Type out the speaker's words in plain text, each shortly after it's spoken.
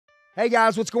Hey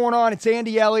guys, what's going on? It's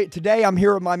Andy Elliott. Today I'm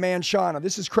here with my man Shauna.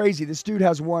 This is crazy. This dude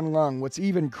has one lung. What's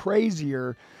even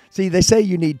crazier, see, they say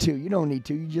you need two. You don't need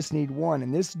two. You just need one.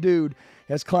 And this dude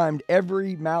has climbed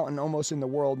every mountain almost in the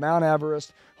world, Mount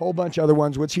Everest, a whole bunch of other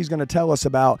ones, which he's going to tell us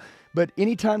about. But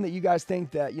anytime that you guys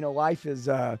think that, life is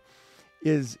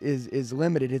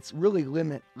limited, it's really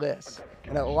limitless.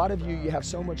 And a lot of you have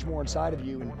so much more inside of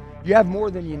you, and you have more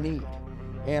than you need.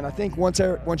 And I think once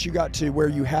you got to where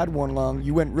you had one lung,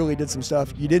 you went and really did some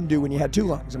stuff you didn't do when you had two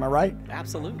lungs. Am I right?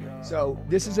 Absolutely. So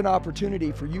this is an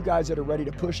opportunity for you guys that are ready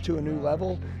to push to a new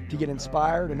level to get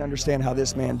inspired and understand how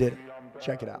this man did it.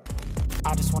 Check it out.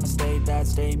 I just wanna stay bad,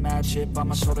 stay mad, shit on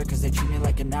my shoulder cause they treat me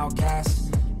like an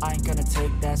outcast. I ain't gonna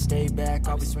take that, stay back,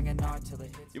 I'll be swinging hard till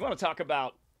it hits. You want to talk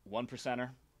about one percenter?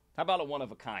 How about a one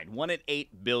of a kind? 1 in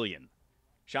 8 billion.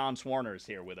 Sean Swarner is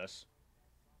here with us.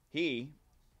 He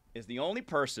is the only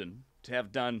person to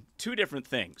have done two different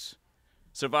things.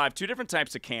 Survived two different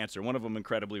types of cancer, one of them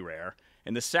incredibly rare,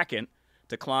 and the second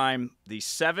to climb the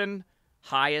 7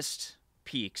 highest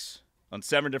peaks on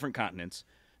 7 different continents,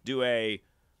 do a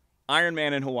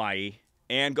Ironman in Hawaii,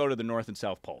 and go to the North and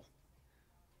South Pole.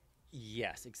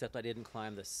 Yes, except I didn't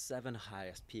climb the 7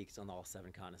 highest peaks on all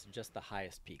 7 continents, just the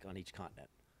highest peak on each continent.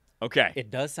 Okay. It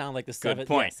does sound like the Good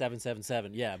point.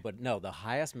 777, yeah, but no, the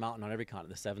highest mountain on every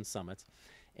continent, the 7 summits.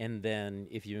 And then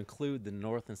if you include the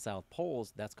North and South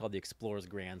Poles, that's called the Explorer's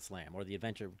Grand Slam or the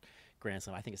Adventure Grand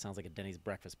Slam. I think it sounds like a Denny's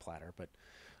breakfast platter, but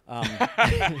I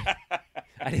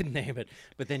didn't name it.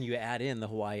 But then you add in the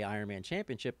Hawaii Ironman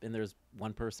Championship, and there's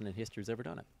one person in history who's ever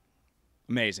done it.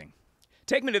 Amazing.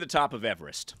 Take me to the top of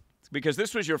Everest, because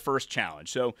this was your first challenge.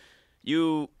 So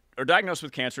you are diagnosed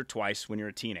with cancer twice when you're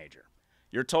a teenager.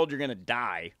 You're told you're going to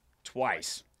die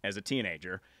twice as a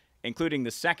teenager, including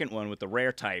the second one with the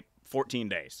rare type, 14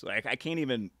 days. Like, I can't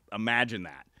even imagine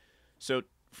that. So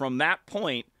from that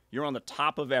point, you're on the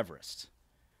top of Everest.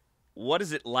 What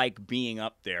is it like being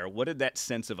up there? What did that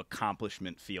sense of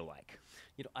accomplishment feel like?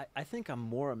 I think I'm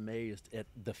more amazed at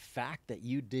the fact that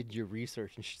you did your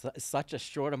research in such a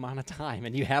short amount of time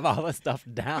and you have all this stuff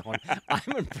down.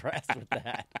 I'm impressed with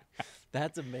that.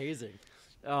 That's amazing.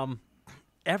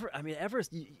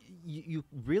 Everest, you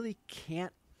really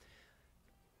can't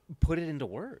put it into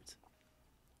words.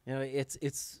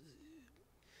 It's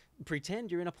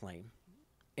pretend you're in a plane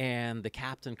and the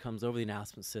captain comes over the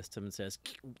announcement system and says,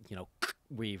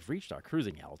 we've reached our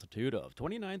cruising altitude of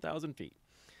 29,000 feet.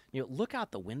 Look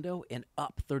out the window and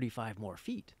up 35 more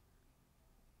feet.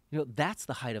 That's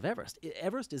the height of Everest.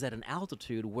 Everest is at an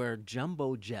altitude where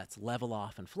jumbo jets level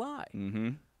off and fly. Mm-hmm.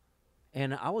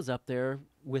 And I was up there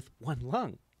with one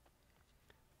lung.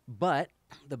 But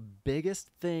the biggest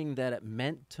thing that it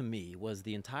meant to me was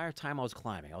the entire time I was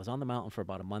climbing. I was on the mountain for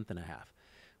about a month and a half.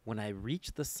 When I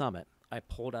reached the summit, I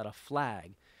pulled out a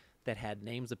flag that had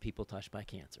names of people touched by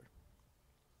cancer.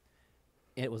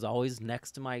 It was always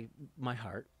next to my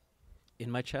heart, in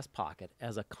my chest pocket,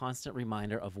 as a constant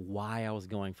reminder of why I was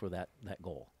going for that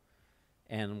goal.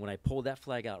 And when I pulled that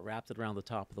flag out, wrapped it around the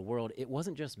top of the world, it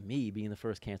wasn't just me being the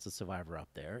first cancer survivor up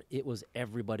there. It was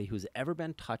everybody who's ever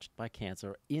been touched by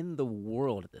cancer in the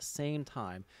world at the same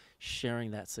time,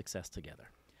 sharing that success together.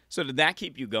 So did that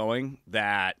keep you going,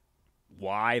 that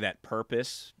why, that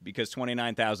purpose? Because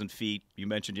 29,000 feet, you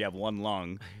mentioned you have one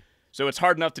lung. So it's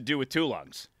hard enough to do with 2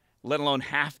 lungs, let alone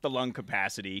half the lung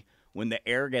capacity when the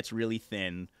air gets really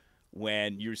thin,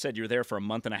 when you said you were there for a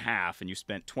month and a half and you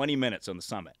spent 20 minutes on the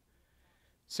summit.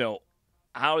 So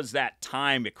how does that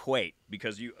time equate?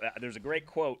 Because there's a great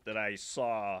quote that I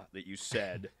saw that you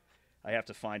said, I have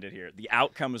to find it here, the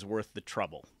outcome is worth the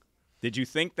trouble. Did you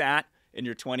think that in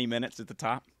your 20 minutes at the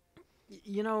top?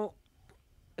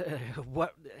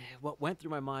 What went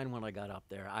through my mind when I got up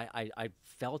there, I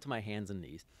fell to my hands and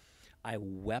knees. I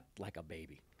wept like a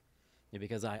baby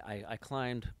because I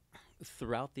climbed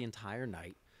throughout the entire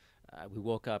night. We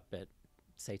woke up at,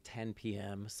 say, 10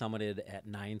 p.m., summited at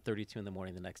 9:32 in the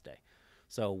morning the next day.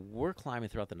 So we're climbing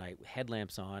throughout the night,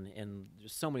 headlamps on, and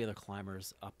there's so many other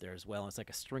climbers up there as well. It's like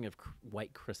a string of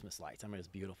white Christmas lights. I mean, it's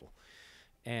beautiful.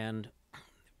 And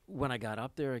when I got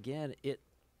up there again, it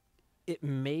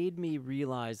made me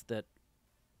realize that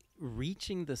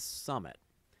reaching the summit,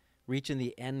 reaching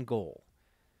the end goal,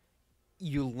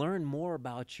 you learn more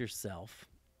about yourself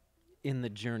in the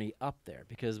journey up there,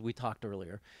 because we talked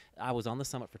earlier, I was on the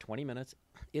summit for 20 minutes.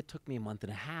 It took me a month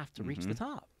and a half to reach the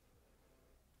top.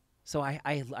 So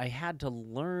I had to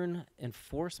learn and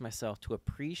force myself to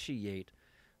appreciate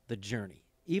the journey,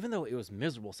 even though it was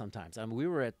miserable sometimes. I mean, we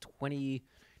were at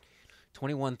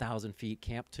 21,000 feet,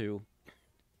 Camp 2,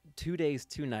 2 days,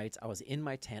 2 nights. I was in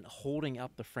my tent, holding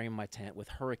up the frame of my tent with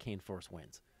hurricane force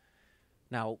winds.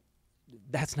 Now,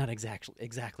 that's not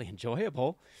exactly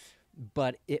enjoyable,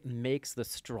 but it makes the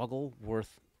struggle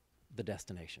worth the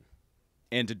destination.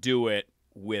 And to do it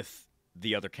with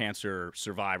the other cancer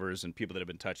survivors and people that have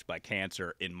been touched by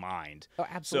cancer in mind. Oh,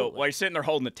 absolutely. So while you're sitting there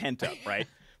holding the tent up, right?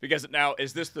 Because now,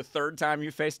 is this the third time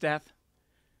you faced death?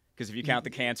 Because if you count the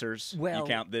cancers, you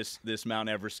count this Mount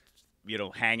Everest,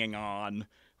 hanging on,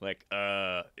 like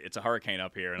it's a hurricane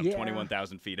up here, and I'm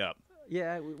 21,000 feet up.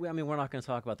 Yeah, I mean, we're not going to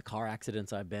talk about the car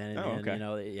accidents I've been in.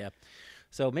 Okay. Yeah.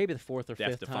 So maybe the fourth or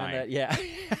fifth time. Yeah.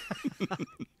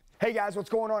 Hey guys, what's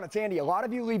going on? It's Andy. A lot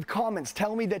of you leave comments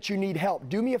telling me that you need help.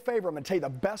 Do me a favor. I'm going to tell you the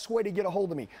best way to get a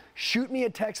hold of me. Shoot me a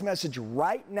text message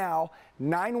right now,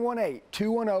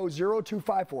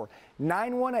 918-210-0254.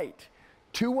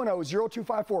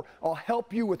 918-210-0254. I'll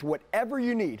help you with whatever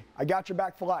you need. I got your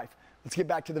back for life. Let's get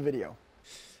back to the video.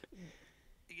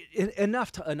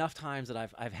 Enough times that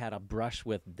I've had a brush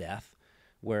with death,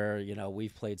 where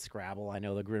we've played Scrabble. I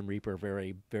know the Grim Reaper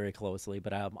very, very closely,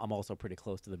 but I'm also pretty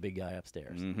close to the big guy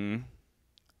upstairs. Mm-hmm.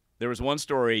 There was one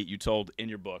story you told in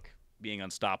your book, Being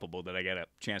Unstoppable, that I got a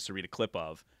chance to read a clip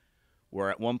of, where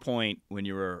at one point when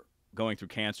you were going through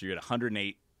cancer, you had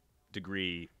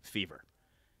 108-degree fever,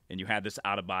 and you had this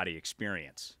out-of-body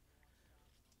experience.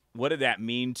 What did that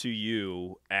mean to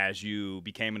you as you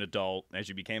became an adult, as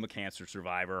you became a cancer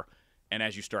survivor, and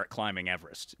as you start climbing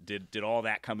Everest? Did all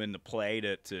that come into play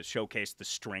to showcase the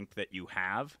strength that you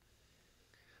have?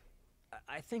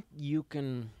 I think you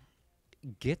can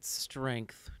get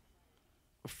strength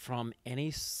from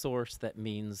any source that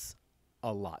means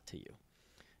a lot to you.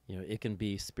 It can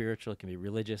be spiritual, it can be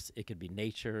religious, it could be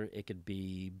nature, it could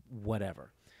be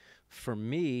whatever. For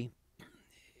me,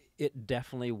 it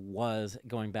definitely was,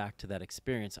 going back to that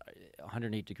experience,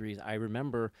 108 degrees. I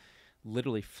remember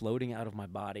literally floating out of my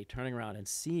body, turning around and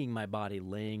seeing my body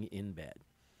laying in bed.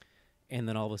 And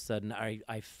then all of a sudden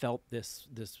I felt this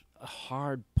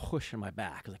hard push in my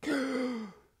back. I was like,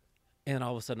 and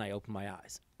all of a sudden I opened my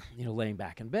eyes, laying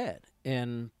back in bed.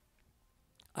 And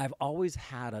I've always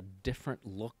had a different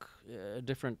look, a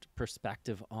different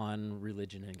perspective on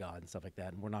religion and God and stuff like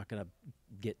that. And we're not going to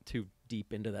get too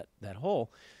deep into that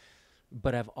hole.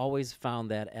 But I've always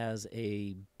found that as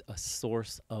a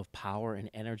source of power and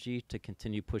energy to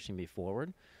continue pushing me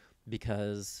forward,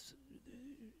 because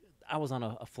I was on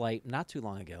a flight not too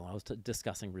long ago, and I was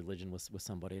discussing religion with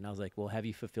somebody, and I was like, well, have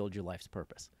you fulfilled your life's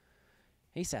purpose?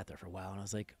 He sat there for a while, and I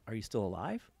was like, are you still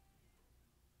alive?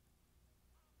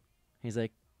 He's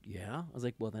like, yeah. I was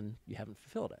like, well, then you haven't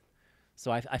fulfilled it.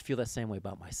 So I feel that same way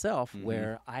about myself,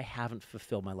 where I haven't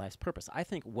fulfilled my life's purpose. I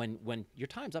think when your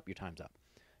time's up, your time's up.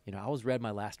 I was read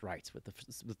my last rites with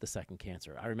the second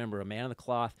cancer. I remember a man in the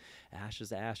cloth, ashes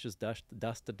to ashes, dust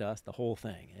to dust, the whole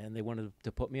thing. And they wanted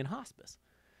to put me in hospice.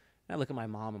 And I look at my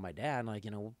mom and my dad, and like,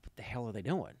 what the hell are they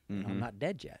doing? I'm not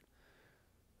dead yet.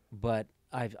 But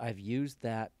I've used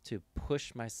that to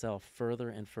push myself further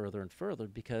and further and further,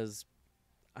 because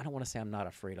I don't want to say I'm not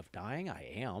afraid of dying.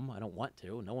 I am. I don't want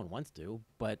to. No one wants to.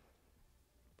 But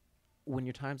when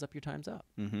your time's up, your time's up.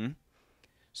 Mm-hmm.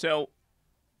 So,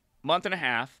 month and a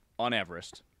half on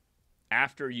Everest,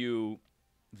 after you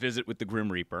visit with the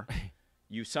Grim Reaper,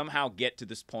 you somehow get to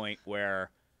this point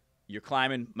where you're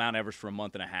climbing Mount Everest for a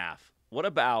month and a half. What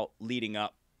about leading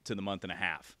up to the month and a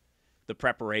half? The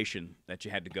preparation that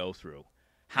you had to go through.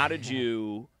 How did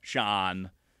you,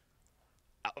 Sean,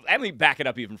 let me back it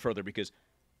up even further, because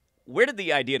where did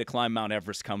the idea to climb Mount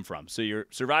Everest come from? So you're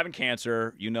surviving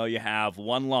cancer, you have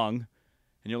one lung,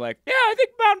 and you're like, yeah, I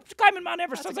think climbing Mount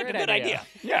Everest sounds like a good idea.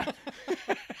 Yeah.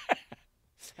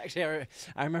 Actually,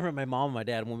 I remember my mom and my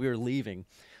dad, when we were leaving,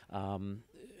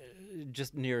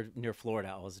 just near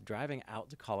Florida, I was driving out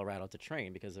to Colorado to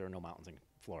train, because there are no mountains in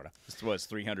Florida. This was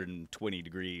 320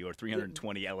 degree or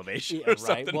 320 elevation yeah, or right.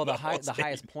 something. Well, the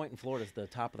highest point in Florida is the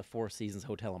top of the Four Seasons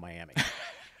Hotel in Miami.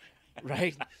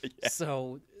 Right? Yeah.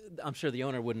 So I'm sure the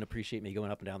owner wouldn't appreciate me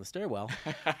going up and down the stairwell.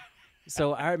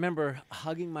 So I remember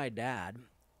hugging my dad,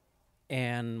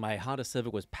 and my Honda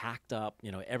Civic was packed up.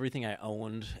 Everything I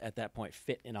owned at that point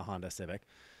fit in a Honda Civic.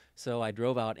 So I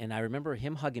drove out, and I remember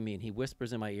him hugging me, and he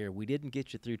whispers in my ear, we didn't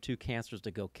get you through 2 cancers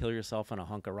to go kill yourself on a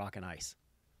hunk of rock and ice.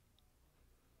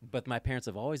 But my parents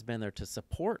have always been there to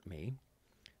support me.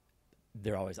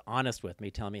 They're always honest with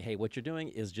me, telling me, hey, what you're doing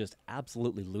is just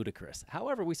absolutely ludicrous.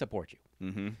 However, we support you.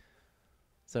 Mm-hmm.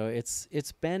 So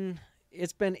it's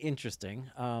been interesting.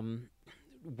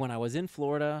 When I was in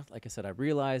Florida, like I said, I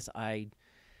realized I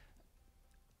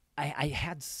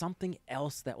had something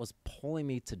else that was pulling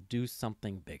me to do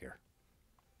something bigger.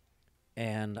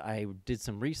 And I did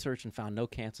some research and found no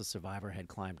cancer survivor had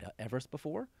climbed Everest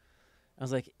before. I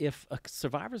was like, if a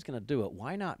survivor's going to do it,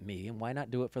 why not me? And why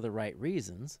not do it for the right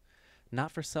reasons?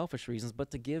 Not for selfish reasons,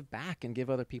 but to give back and give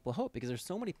other people hope. Because there's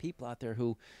so many people out there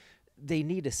who they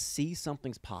need to see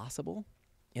something's possible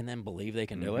and then believe they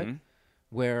can do it.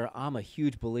 Where I'm a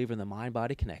huge believer in the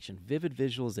mind-body connection, vivid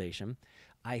visualization.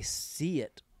 I see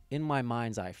it in my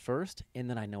mind's eye first, and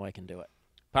then I know I can do it.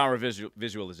 Power of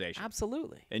visualization.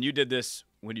 Absolutely. And you did this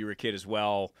when you were a kid as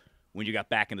well, when you got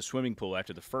back in the swimming pool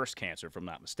after the first cancer, if I'm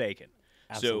not mistaken.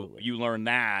 Absolutely. So you learned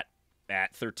that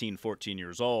at 13, 14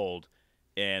 years old,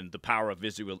 and the power of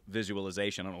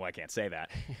visualization, I don't know why I can't say that,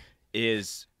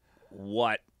 is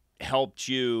what helped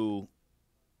you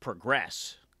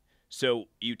progress. So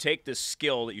you take this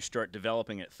skill that you start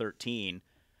developing at 13.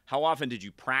 How often did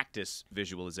you practice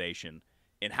visualization,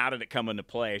 and how did it come into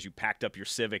play as you packed up your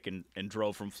Civic and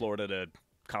drove from Florida to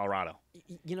Colorado?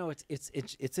 You know,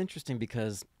 it's interesting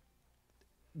because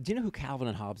do you know who Calvin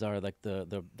and Hobbes are? Like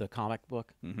the comic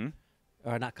book,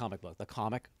 or not comic book, the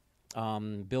comic.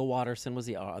 Bill Watterson was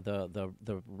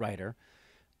the writer,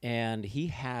 and he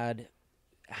had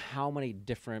how many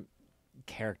different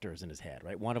characters in his head,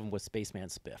 right? One of them was Spaceman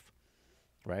Spiff,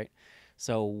 right?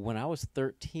 So when I was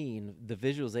 13, the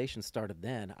visualization started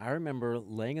then. I remember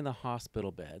laying in the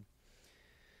hospital bed,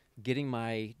 getting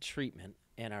my treatment,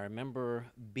 and I remember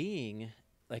being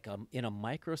like in a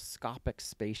microscopic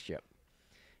spaceship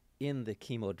in the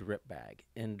chemo drip bag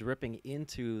and dripping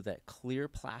into that clear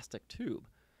plastic tube.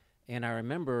 And I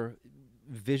remember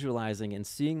visualizing and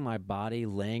seeing my body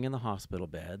laying in the hospital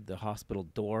bed, the hospital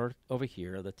door over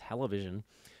here, the television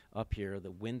up here,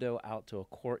 the window out to a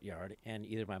courtyard, and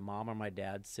either my mom or my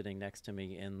dad sitting next to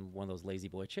me in one of those lazy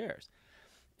boy chairs.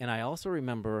 And I also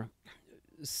remember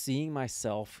seeing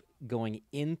myself going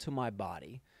into my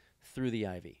body through the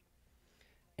IV.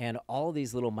 And all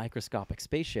these little microscopic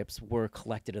spaceships were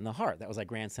collected in the heart. That was like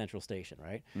Grand Central Station,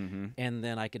 right? And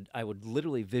then I would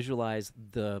literally visualize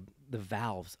the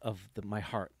valves of my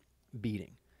heart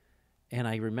beating. And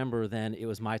I remember then it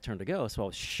was my turn to go. So I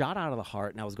was shot out of the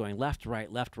heart, and I was going left,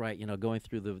 right, you know, going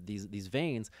through these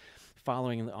veins,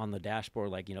 following on the dashboard,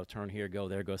 like, you know, turn here, go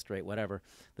there, go straight, whatever,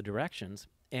 the directions.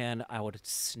 And I would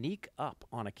sneak up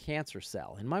on a cancer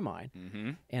cell in my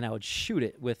mind, and I would shoot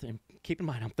it with, and keep in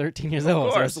mind, I'm 13 years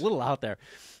old, so it's a little out there.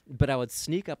 But I would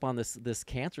sneak up on this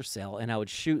cancer cell, and I would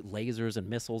shoot lasers and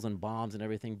missiles and bombs and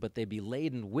everything, but they'd be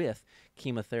laden with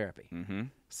chemotherapy.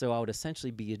 So I would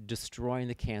essentially be destroying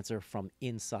the cancer from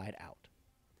inside out.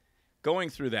 Going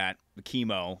through that, the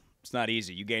chemo, it's not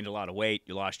easy. You gained a lot of weight.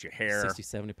 You lost your hair. 60,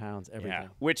 70 pounds, everything. Yeah,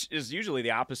 which is usually the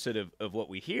opposite of what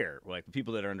we hear. Like the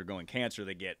people that are undergoing cancer,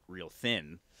 they get real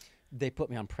thin. They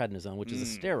put me on prednisone, which is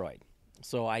a steroid.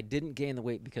 So I didn't gain the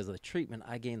weight because of the treatment.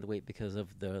 I gained the weight because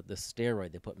of the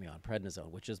steroid they put me on, prednisone,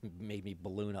 which just made me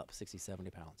balloon up 60, 70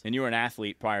 pounds. And you were an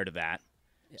athlete prior to that.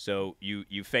 Yeah. So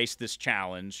you faced this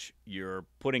challenge. You're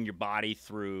putting your body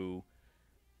through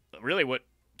really what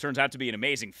turns out to be an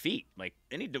amazing feat. Like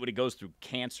anybody goes through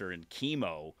cancer and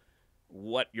chemo,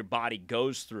 what your body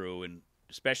goes through, and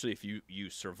especially if you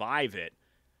survive it,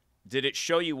 did it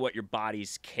show you what your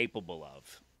body's capable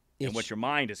of and what your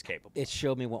mind is capable of? It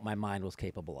showed me what my mind was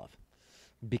capable of,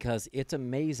 because it's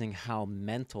amazing how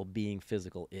mental being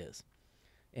physical is.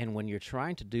 And when you're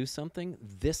trying to do something,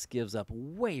 this gives up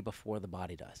way before the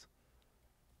body does.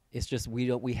 It's just we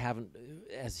haven't,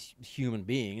 as human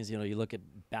beings, you know, you look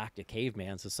back to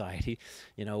caveman society,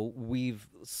 you know, we've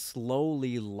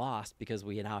slowly lost, because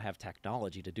we now have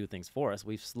technology to do things for us,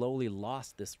 we've slowly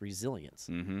lost this resilience.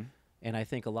 And I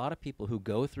think a lot of people who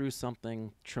go through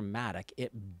something traumatic,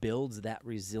 it builds that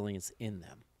resilience in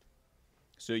them.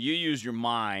 So you use your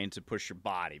mind to push your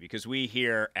body, because we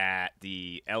here at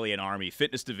the Elliott Army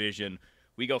Fitness Division,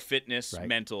 we go fitness,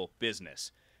 mental,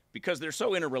 business. Because they're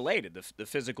so interrelated, the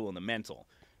physical and the mental.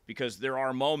 Because there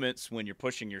are moments when you're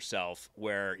pushing yourself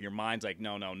where your mind's like,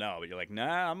 no, but you're like,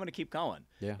 nah, I'm going to keep going.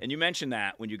 Yeah. And you mentioned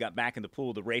that when you got back in the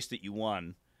pool, the race that you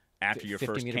won after your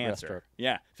first cancer. Breaststroke.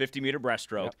 Yeah, 50-meter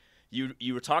breaststroke. Yep.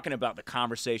 You were talking about the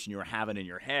conversation you were having in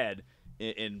your head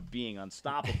in being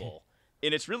unstoppable.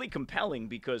 And it's really compelling,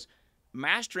 because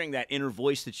mastering that inner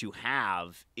voice that you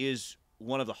have is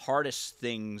one of the hardest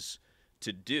things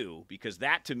to do, because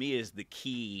that to me is the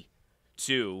key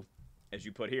to, as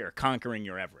you put here, conquering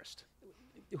your Everest.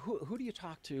 Who do you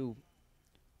talk to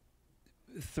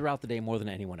throughout the day more than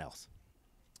anyone else?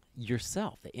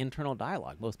 Yourself, the internal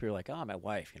dialogue. Most people are like, oh, my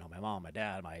wife, you know, my mom, my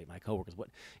dad, my coworkers. What?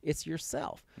 It's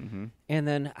yourself. And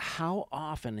then how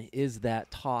often is that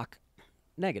talk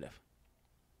negative?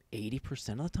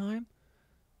 80% of the time?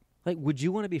 Like, would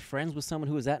you want to be friends with someone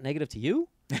who is that negative to you?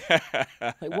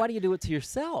 Like, why do you do it to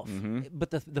yourself?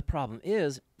 But the problem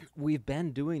is, we've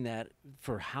been doing that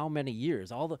for how many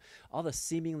years? All the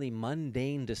seemingly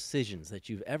mundane decisions that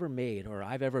you've ever made or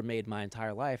I've ever made my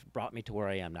entire life brought me to where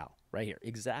I am now, right here,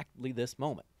 exactly this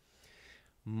moment.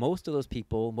 Most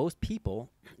people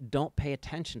don't pay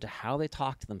attention to how they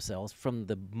talk to themselves from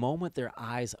the moment their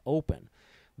eyes open.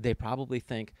 They probably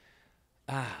think,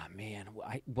 man,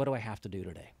 what do I have to do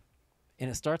today? And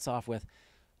it starts off with,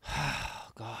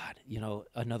 oh, God,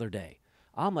 another day.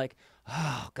 I'm like,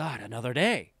 oh, God, another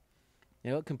day.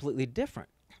 Completely different.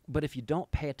 But if you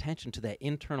don't pay attention to that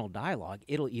internal dialogue,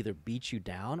 it'll either beat you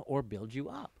down or build you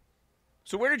up.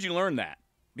 So where did you learn that?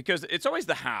 Because it's always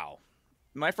the how.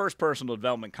 My first personal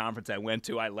development conference I went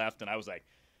to, I left, and I was like,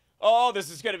 oh,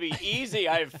 this is going to be easy.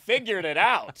 I've figured it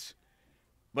out.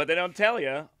 But they don't tell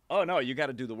you, oh, no, you got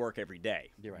to do the work every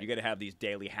day. You're right. You got to have these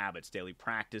daily habits, daily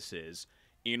practices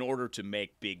in order to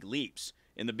make big leaps.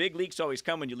 And the big leaps always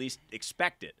come when you least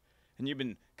expect it. And you've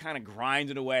been kind of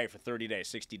grinding away for 30 days,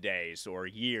 60 days, or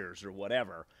years, or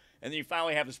whatever. And then you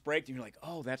finally have this breakthrough, and you're like,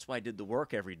 oh, that's why I did the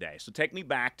work every day. So take me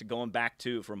back to going back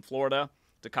to from Florida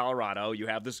to Colorado. You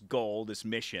have this goal, this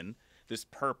mission, this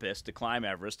purpose to climb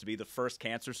Everest, to be the first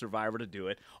cancer survivor to do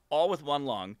it, all with one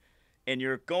lung. And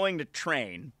you're going to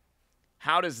train.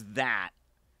 How does that,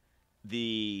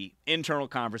 the internal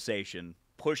conversation,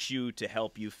 push you to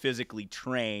help you physically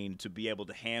train to be able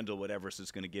to handle what Everest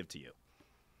is going to give to you?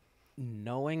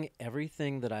 Knowing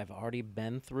everything that I've already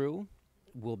been through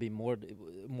will be more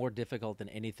difficult than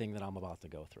anything that I'm about to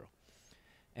go through.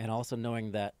 And also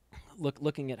knowing that,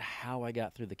 looking at how I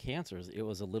got through the cancers, it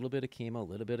was a little bit of chemo, a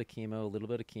little bit of chemo, a little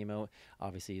bit of chemo,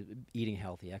 obviously eating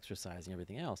healthy, exercising,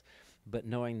 everything else. But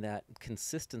knowing that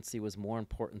consistency was more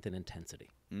important than intensity.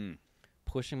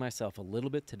 Pushing myself a little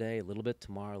bit today, a little bit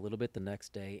tomorrow, a little bit the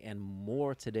next day, and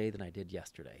more today than I did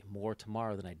yesterday, more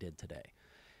tomorrow than I did today.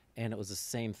 And it was the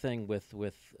same thing with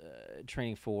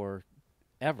training for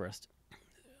Everest.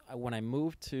 When I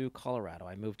moved to Colorado,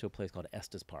 I moved to a place called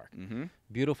Estes Park.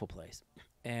 Beautiful place.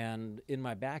 And in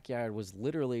my backyard was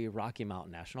literally Rocky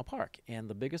Mountain National Park. And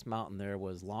the biggest mountain there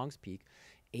was Long's Peak,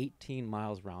 18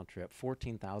 miles round trip,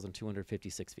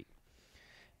 14,256 feet.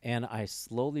 And I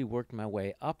slowly worked my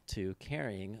way up to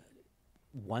carrying,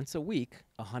 once a week,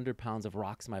 100 pounds of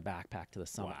rocks in my backpack to the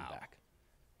summit and back.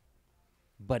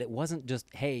 But it wasn't just,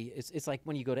 hey, it's like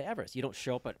when you go to Everest. You don't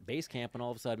show up at base camp and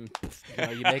all of a sudden, poof,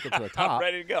 you make it to the top.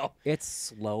 Ready to go. It's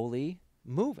slowly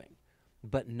moving.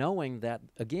 But knowing that,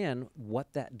 again,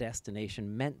 what that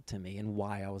destination meant to me and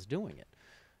why I was doing it.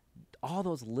 All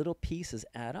those little pieces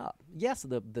add up. Yes,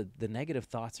 the negative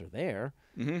thoughts are there,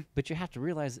 but you have to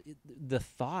realize the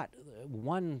thought,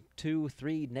 1, 2,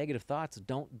 3 negative thoughts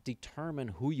don't determine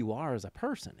who you are as a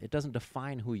person. It doesn't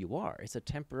define who you are. It's a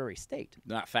temporary state.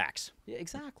 Not facts. Yeah,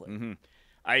 exactly.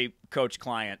 I coach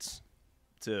clients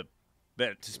to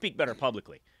speak better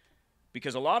publicly,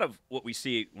 because a lot of what we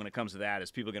see when it comes to that is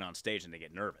people get on stage and they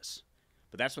get nervous.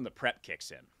 But that's when the prep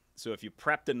kicks in. So if you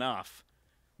prepped enough,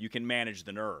 you can manage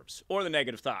the nerves or the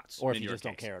negative thoughts. Or if you just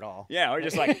don't care at all. Yeah, or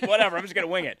just like, whatever, I'm just going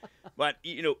to wing it. But,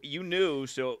 you knew,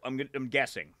 so I'm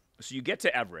guessing. So you get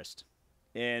to Everest,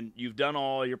 and you've done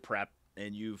all your prep,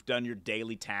 and you've done your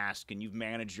daily task, and you've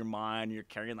managed your mind, you're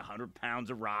carrying the 100 pounds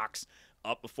of rocks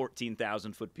up a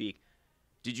 14,000-foot peak.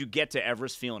 Did you get to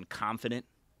Everest feeling confident?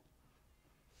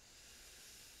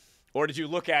 Or did you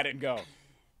look at it and go,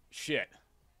 shit,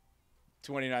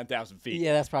 29,000 feet?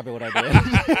 Yeah, that's probably what I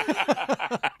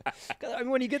did. 'Cause, I mean,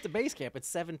 when you get to base camp, it's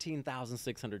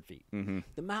 17,600 feet.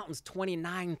 The mountain's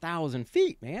 29,000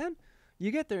 feet, man.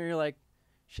 You get there and you're like,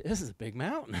 shit, this is a big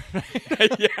mountain.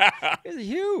 Yeah. It's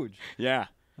huge. Yeah.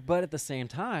 But at the same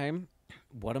time,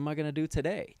 what am I going to do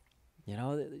today?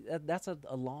 That's a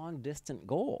long, distant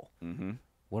goal.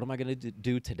 What am I going to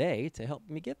do today to help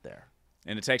me get there?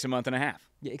 And it takes a month and a half.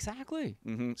 Yeah, exactly.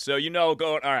 So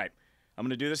all right, I'm going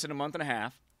to do this in a month and a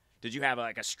half. Did you have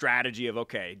a strategy of,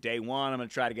 okay, day one, I'm going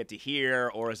to try to get to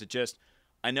here, or is it just,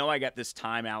 I know I got this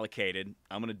time allocated,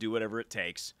 I'm going to do whatever it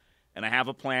takes, and I have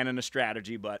a plan and a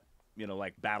strategy, but,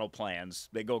 like battle plans,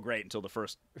 they go great until the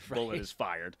first bullet is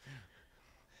fired.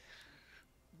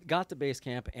 Got to base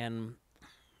camp, and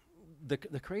the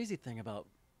crazy thing about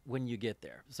when you get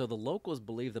there, so the locals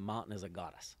believe the mountain is a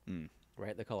goddess,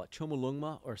 right? They call it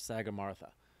Chomolungma or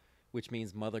Sagamartha, which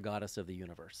means mother goddess of the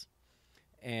universe.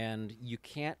 And you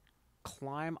can't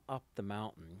climb up the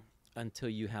mountain until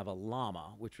you have a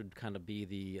lama, which would kind of be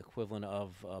the equivalent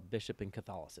of a bishop in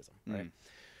Catholicism, right?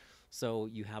 So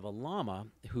you have a lama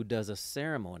who does a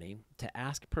ceremony to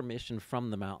ask permission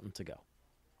from the mountain to go.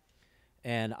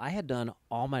 And I had done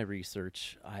all my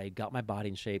research. I got my body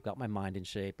in shape, got my mind in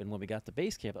shape. And when we got to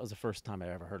base camp, that was the first time I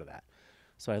ever heard of that.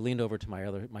 So I leaned over to my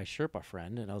Sherpa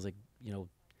friend, and I was like, you know,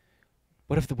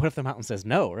 what if the mountain says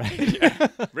no,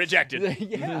 right? Rejected.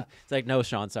 Yeah. It's like, no,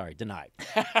 Sean, sorry, denied.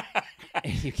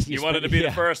 You wanted to be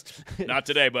the first. Not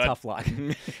today, bud. Tough luck.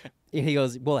 He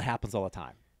goes, well, it happens all the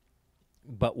time.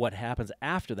 But what happens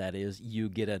after that is you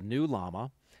get a new llama,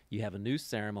 you have a new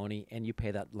ceremony, and you pay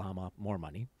that llama more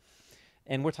money.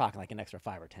 And we're talking like an extra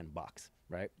 $5 or $10,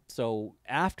 right? So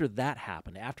after that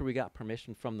happened, after we got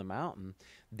permission from the mountain,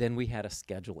 then we had a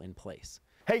schedule in place.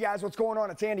 Hey guys, what's going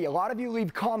on? It's Andy. A lot of you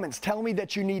leave comments telling me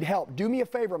that you need help. Do me a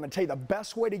favor. I'm going to tell you the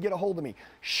best way to get a hold of me.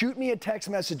 Shoot me a text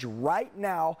message right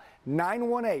now,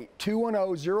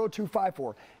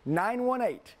 918-210-0254.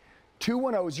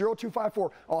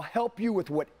 918-210-0254. I'll help you with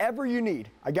whatever you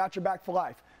need. I got your back for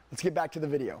life. Let's get back to the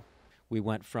video. We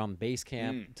went from base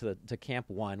camp to camp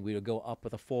 1. We would go up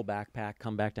with a full backpack,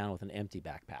 come back down with an empty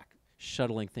backpack,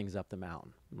 shuttling things up the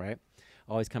mountain, right?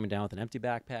 Always coming down with an empty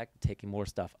backpack, taking more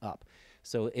stuff up.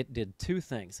 So it did two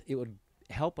things. It would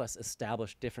help us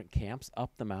establish different camps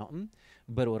up the mountain,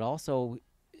 but it would also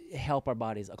help our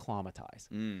bodies acclimatize.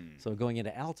 So going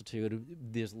into altitude,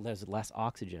 there's less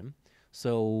oxygen.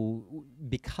 So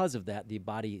because of that, the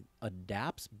body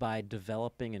adapts by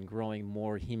developing and growing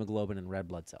more hemoglobin and red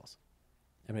blood cells.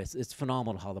 I mean, it's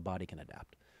phenomenal how the body can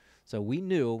adapt. So we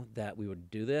knew that we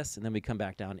would do this, and then we'd come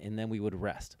back down, and then we would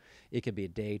rest. It could be a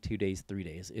day, 2 days, 3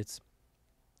 days. It's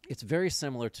very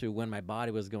similar to when my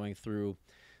body was going through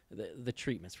the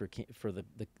treatments for the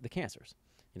cancers.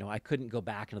 You know, I couldn't go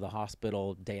back into the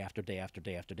hospital day after day after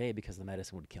day after day because the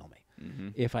medicine would kill me.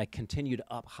 If I continued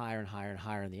up higher and higher and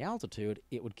higher in the altitude,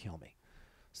 it would kill me.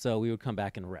 So we would come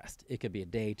back and rest. It could be a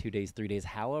day, 2 days, 3 days.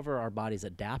 However our bodies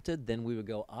adapted, then we would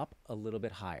go up a little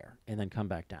bit higher and then come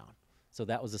back down. So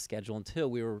that was the schedule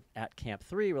until we were at camp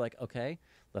 3. We're like, okay,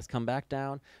 let's come back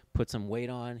down, put some weight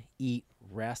on, eat,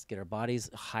 rest, get our bodies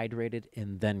hydrated,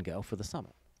 and then go for the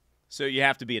summit. So you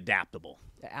have to be adaptable.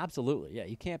 Absolutely, yeah.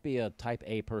 You can't be a type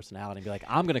A personality and be like,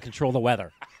 I'm going to control the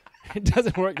weather. It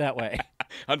doesn't work that way.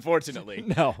 Unfortunately.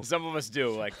 No. Some of us do.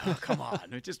 Like, oh, come on.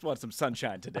 I just want some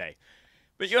sunshine today.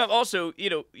 But you have also, you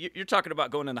know, you're talking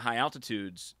about going into high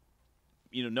altitudes,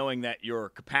 you know, knowing that your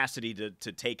capacity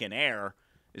to take in air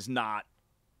is not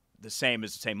the same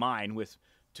as, say, mine with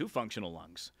 2 functional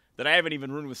lungs that I haven't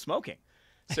even ruined with smoking.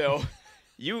 So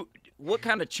what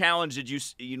kind of challenge did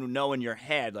you know in your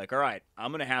head, like, all right,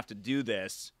 I'm going to have to do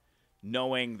this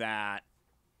knowing that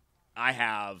I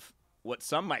have what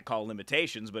some might call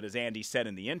limitations, but as Andy said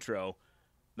in the intro,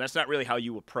 that's not really how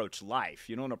you approach life.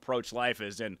 You don't approach life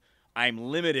as in, I'm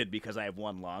limited because I have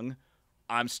 1 lung.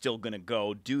 I'm still going to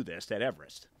go do this at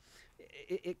Everest.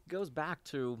 It goes back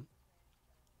to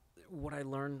what I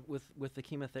learned with the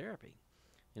chemotherapy,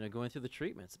 you know, going through the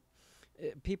treatments.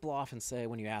 People often say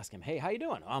when you ask them, hey, how you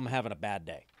doing? I'm having a bad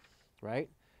day, right?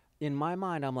 In my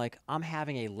mind, I'm like, I'm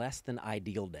having a less than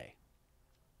ideal day.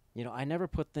 You know, I never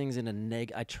put things in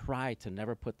I try to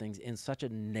never put things in such a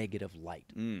negative light.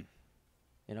 You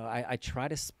know, I try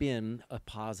to spin a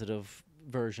positive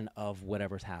version of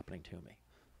whatever's happening to me.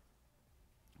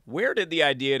 Where did the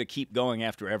idea to keep going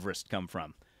after Everest come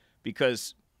from?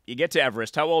 Because you get to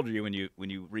Everest. How old are you when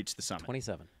you reach the summit?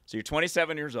 27. So you're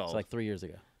 27 years old. It's like 3 years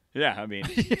ago. Yeah, I mean,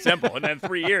 simple. And then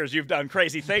 3 years, you've done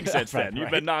crazy things since then. You've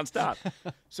been nonstop.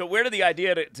 So where did the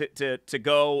idea to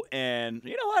go and,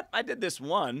 you know what, I did this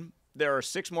one. There are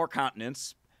 6 more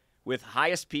continents with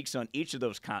highest peaks on each of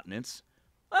those continents.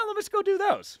 Well, let's go do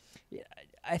those. Yeah,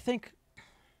 I think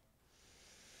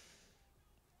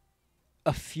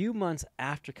a few months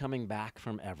after coming back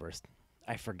from Everest,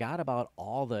 I forgot about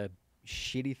all the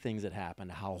shitty things that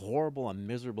happened, how horrible and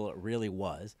miserable it really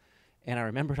was. And I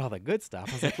remembered all the good stuff.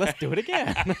 I was like, let's do it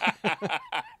again.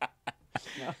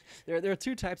 There are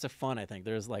 2 types of fun, I think.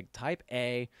 There's like type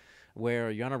A,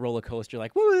 where you're on a roller coaster, you're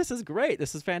like, woo, this is great,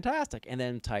 this is fantastic. And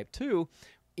then type 2,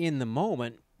 in the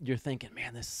moment, you're thinking,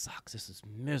 man, this sucks, this is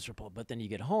miserable. But then you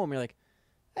get home, you're like,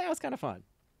 hey, it was kind of fun.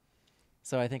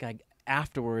 So I think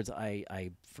afterwards,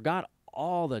 I forgot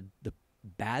all the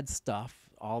bad stuff,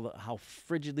 how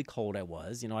frigidly cold I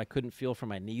was. You know, I couldn't feel from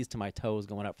my knees to my toes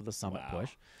going up for the summit push.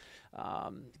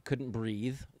 Couldn't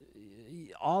breathe.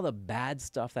 All the bad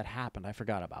stuff that happened, I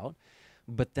forgot about.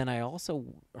 But then I also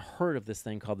heard of this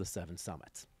thing called the 7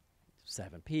 summits.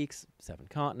 7 peaks, 7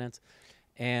 continents.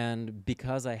 And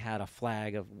because I had a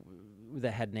flag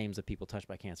that had names of people touched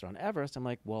by cancer on Everest, I'm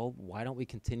like, well, why don't we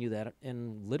continue that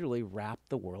and literally wrap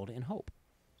the world in hope?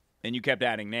 And you kept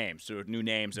adding names, so new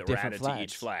names that Different were added flags. to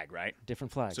each flag, right?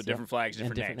 Different flags. So different flags,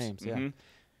 different names. names. Yeah.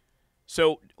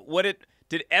 So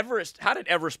How did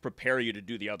Everest prepare you to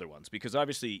do the other ones? Because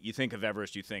obviously you think of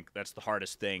Everest, you think that's the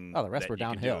hardest thing. Oh, the rest that were you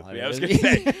can downhill. do. I mean, I was going to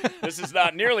say, this is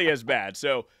not nearly as bad.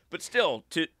 So, but still,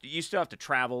 you still have to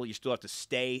travel. You still have to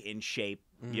stay in shape.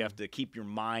 You have to keep your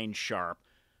mind sharp.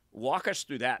 Walk us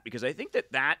through that, because I think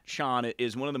that, Sean,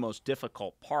 is one of the most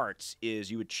difficult parts. Is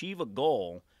you achieve a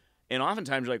goal, and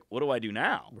oftentimes you're like, what do I do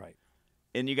now? Right.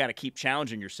 And you got to keep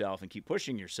challenging yourself and keep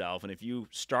pushing yourself. And if you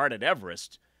start at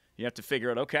Everest, you have to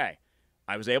figure out, okay,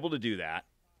 I was able to do that.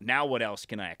 Now what else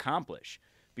can I accomplish?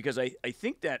 Because I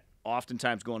think that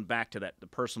oftentimes, going back to the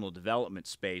personal development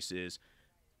space, is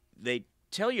they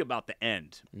tell you about the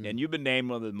end. And you've been named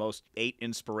one of the most 8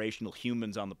 inspirational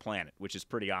humans on the planet, which is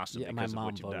pretty awesome. Yeah, my because of mom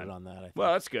what you've voted done. on that. I think.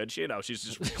 Well, that's good. She's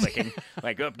just clicking.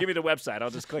 Like, oh, give me the website. I'll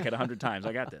just click it 100 times.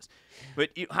 I got this. But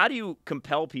how do you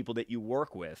compel people that you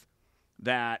work with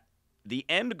that the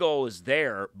end goal is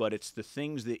there, but it's the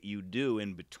things that you do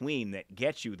in between that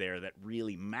get you there that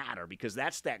really matter? Because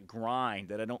that's that grind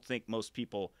that I don't think most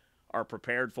people are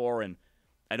prepared for, and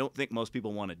I don't think most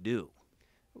people want to do.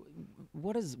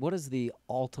 What is the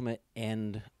ultimate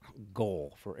end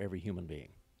goal for every human being?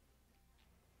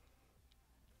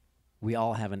 We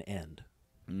all have an end.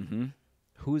 Mm-hmm.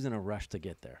 Who's in a rush to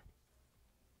get there?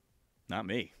 Not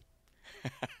me.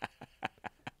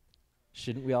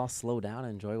 Shouldn't we all slow down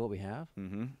and enjoy what we have?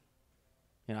 Mm-hmm.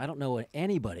 You know, I don't know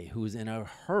anybody who's in a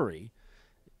hurry,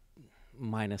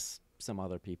 minus some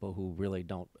other people who really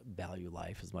don't value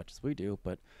life as much as we do,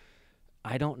 but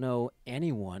I don't know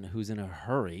anyone who's in a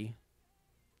hurry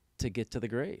to get to the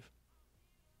grave.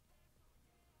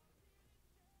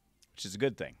 Which is a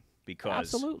good thing,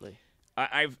 because Absolutely.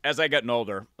 As I gotten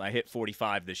older, I hit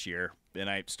 45 this year,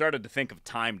 and I started to think of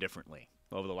time differently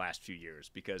over the last few years,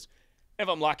 because if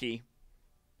I'm lucky,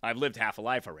 I've lived half a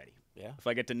life already. Yeah. If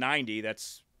I get to 90,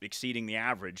 that's exceeding the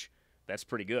average. That's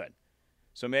pretty good.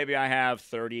 So maybe I have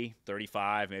 30,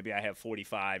 35, maybe I have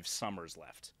 45 summers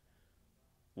left.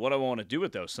 What do I want to do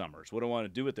with those summers? What do I want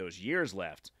to do with those years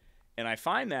left? And I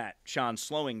find that, Sean,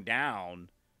 slowing down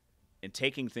and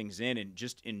taking things in and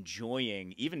just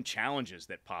enjoying even challenges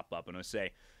that pop up. And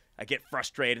I get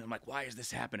frustrated. I'm like, why is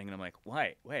this happening? And I'm like,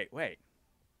 wait. Why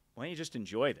don't you just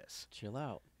enjoy this? Chill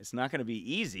out. It's not going to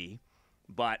be easy,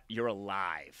 but you're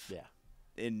alive. Yeah.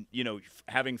 And,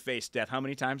 having faced death, how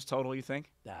many times total, you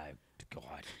think? God.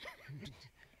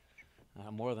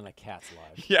 More than a cat's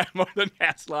life. Yeah, more than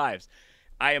cats' lives.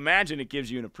 I imagine it gives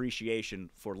you an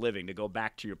appreciation for living, to go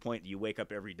back to your point that you wake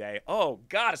up every day. Oh,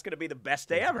 God, it's going to be the best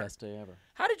day ever. The best day ever.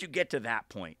 How did you get to that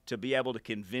point, to be able to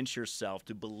convince yourself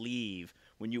to believe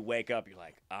when you wake up, you're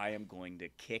like, I am going to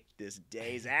kick this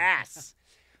day's ass?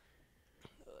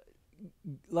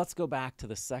 Let's go back to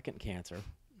the second cancer,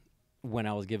 when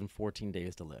I was given 14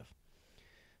 days to live.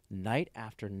 Night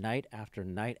after night after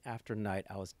night after night,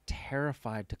 I was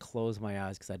terrified to close my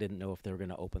eyes because I didn't know if they were going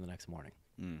to open the next morning.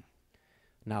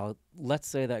 Now, let's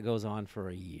say that goes on for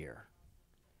a year.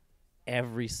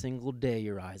 Every single day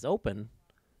your eyes open,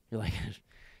 you're like,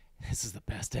 this is the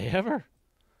best day ever.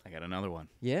 I got another one.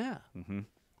 Yeah. Mm-hmm.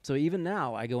 So even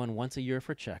now, I go in once a year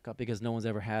for checkup because no one's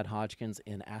ever had Hodgkin's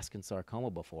and Askin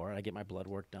sarcoma before. I get my blood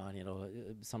work done,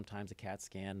 sometimes a CAT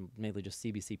scan, mainly just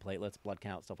CBC platelets, blood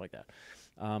count, stuff like that.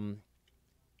 And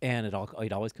it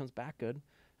always comes back good.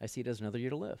 I see it as another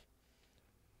year to live.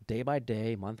 Day by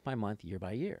day, month by month, year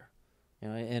by year.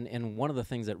 And one of the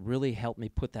things that really helped me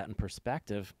put that in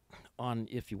perspective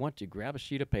if you want to, grab a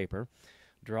sheet of paper,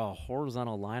 draw a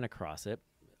horizontal line across it,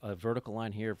 a vertical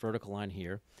line here,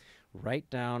 write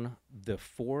down the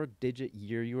 4-digit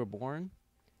year you were born,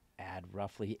 add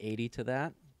roughly 80 to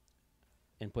that,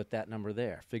 and put that number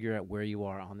there. Figure out where you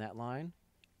are on that line,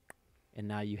 and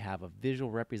now you have a visual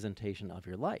representation of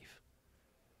your life.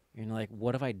 And you're like,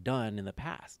 what have I done in the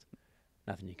past?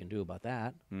 Nothing you can do about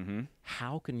that. Mm-hmm.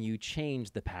 How can you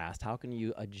change the past? How can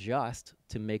you adjust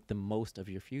to make the most of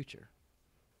your future?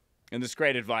 And this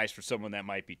great advice for someone that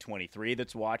might be 23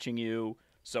 that's watching you,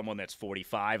 someone that's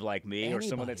 45 like me, or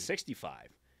someone that's 65,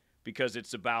 because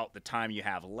it's about the time you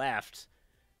have left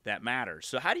that matters.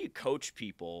 So how do you coach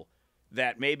people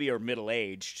that maybe are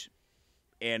middle-aged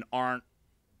and aren't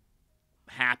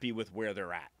happy with where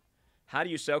they're at? How do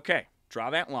you say, okay,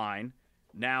 draw that line,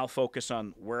 now focus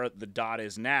on where the dot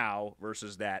is now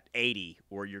versus that 80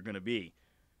 where you're going to be?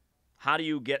 How do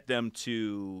you get them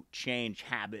to change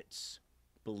habits,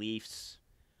 beliefs,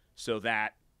 so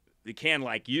that they can,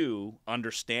 like you,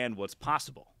 understand what's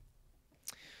possible?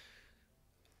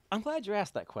 I'm glad you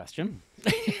asked that question.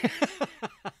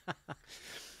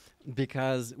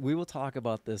 Because we will talk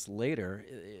about this later.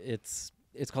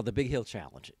 it's called the Big Hill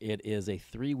Challenge. It is a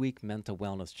 3-week mental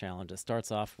wellness challenge. It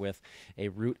starts off with a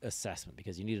route assessment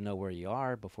because you need to know where you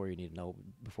are before you know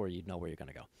where you're going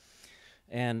to go.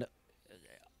 And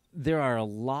there are a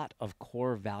lot of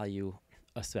core value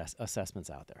assessments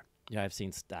out there. I've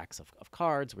seen stacks of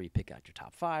cards where you pick out your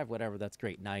top 5, whatever. That's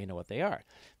great. Now you know what they are.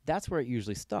 That's where it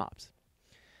usually stops.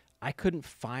 I couldn't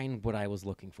find what I was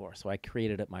looking for, so I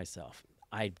created it myself.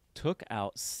 I took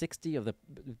out 60 of the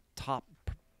top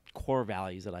core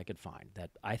values that I could find that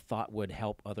I thought would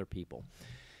help other people.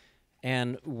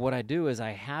 And what I do is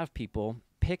I have people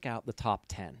pick out the top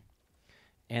 10.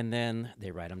 And then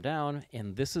they write them down,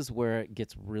 and this is where it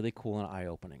gets really cool and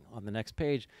eye-opening. On the next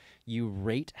page, you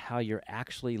rate how you're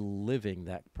actually living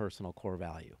that personal core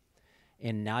value.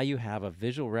 And now you have a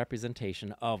visual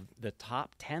representation of the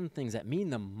top 10 things that mean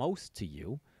the most to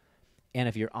you. And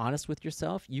if you're honest with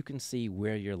yourself, you can see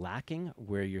where you're lacking,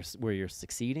 where you're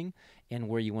succeeding, and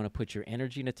where you want to put your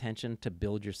energy and attention to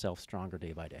build yourself stronger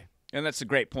day by day. And that's a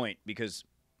great point because,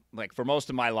 like, for most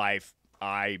of my life,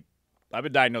 I've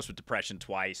been diagnosed with depression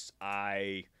twice.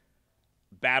 I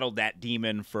battled that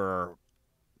demon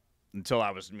until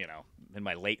I was, in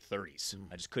my late 30s.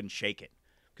 I just couldn't shake it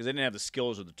because I didn't have the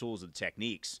skills or the tools or the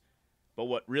techniques. But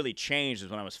what really changed is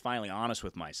when I was finally honest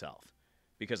with myself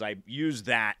because I used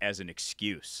that as an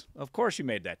excuse. Of course you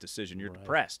made that decision. You're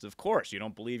depressed. Of course you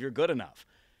don't believe you're good enough.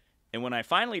 And when I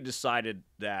finally decided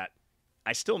that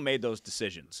I still made those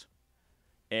decisions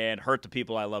and hurt the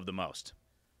people I love the most,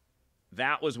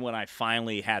 that was when I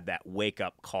finally had that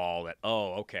wake-up call that,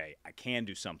 oh, okay, I can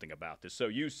do something about this. So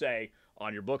you say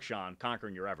on your book, Sean,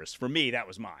 Conquering Your Everest. For me, that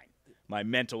was mine. My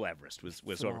mental Everest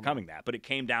was overcoming that. But it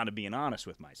came down to being honest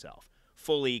with myself,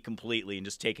 fully, completely, and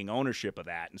just taking ownership of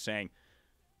that and saying,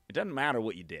 it doesn't matter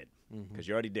what you did because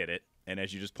you already did it. And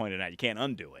as you just pointed out, you can't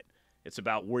undo it. It's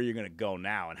about where you're going to go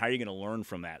now and how you're going to learn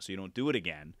from that so you don't do it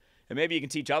again. And maybe you can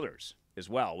teach others as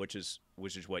well, which is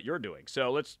what you're doing.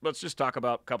 So let's just talk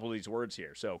about a couple of these words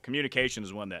here. So communication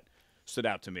is one that stood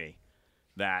out to me,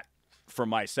 that for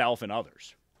myself and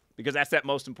others, because that's that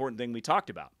most important thing we talked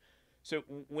about. So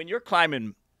when you're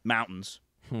climbing mountains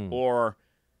or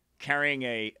carrying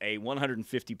a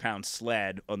 150-pound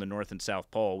sled on the North and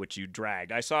South Pole, which you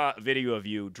dragged, I saw a video of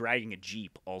you dragging a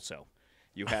Jeep also.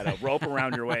 You had a rope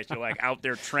around your waist. You're like out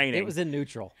there training. It was in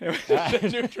neutral. Yeah,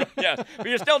 but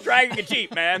you're still dragging a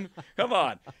Jeep, man. Come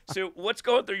on. So what's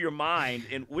going through your mind,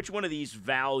 and which one of these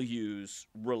values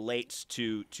relates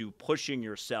to pushing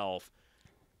yourself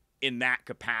in that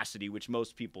capacity, which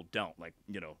most people don't? Like,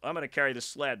 I'm going to carry the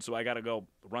sled, so I got to go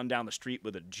run down the street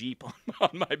with a Jeep on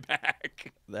my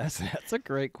back. That's a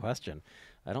great question.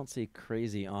 I don't see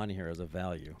crazy on here as a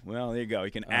value. Well, there you go. You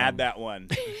can add that one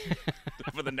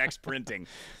for the next printing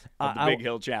of the Big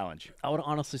Hill Challenge. I would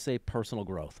honestly say personal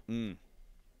growth. One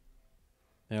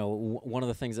of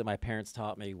the things that my parents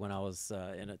taught me when I was,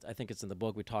 I think it's in the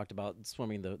book, we talked about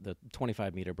swimming the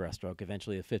 25-meter breaststroke,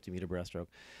 eventually a 50-meter breaststroke.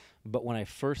 But when I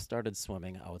first started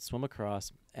swimming, I would swim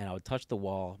across, and I would touch the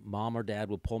wall. Mom or Dad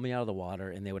would pull me out of the water,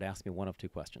 and they would ask me one of two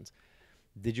questions.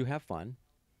 Did you have fun,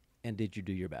 and did you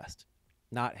do your best?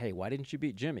 Not, hey, why didn't you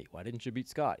beat Jimmy? Why didn't you beat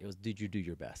Scott? It was, did you do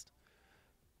your best?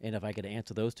 And if I could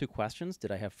answer those two questions,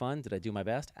 did I have fun? Did I do my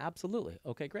best? Absolutely.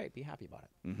 Okay, great. Be happy about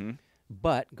it.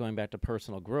 But going back to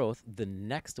personal growth, the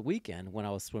next weekend when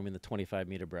I was swimming the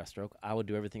 25-meter breaststroke, I would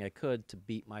do everything I could to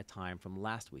beat my time from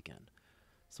last weekend.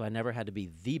 So I never had to be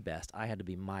the best. I had to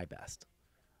be my best.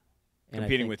 And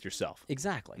competing with yourself.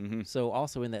 Exactly. So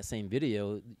also in that same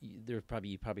video, you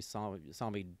probably saw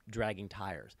me dragging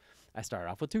tires. I started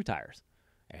off with 2 tires.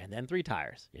 And then 3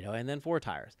 tires, and then 4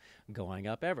 tires. Going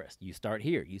up Everest, you start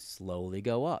here. You slowly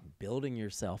go up, building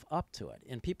yourself up to it.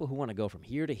 And people who want to go from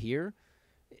here to here,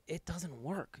 it doesn't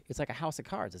work. It's like a house of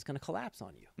cards. It's going to collapse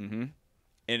on you.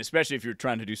 And especially if you're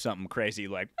trying to do something crazy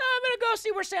like, I'm going to go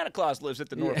see where Santa Claus lives at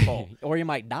the North Pole. Or you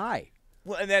might die.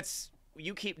 Well, and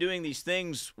you keep doing these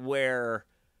things where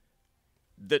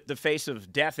the face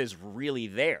of death is really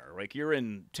there. Like you're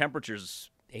in temperatures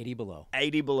 80 below.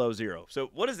 80 below zero. So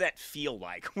what does that feel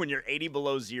like when you're 80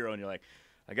 below zero and you're like,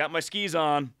 I got my skis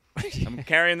on. I'm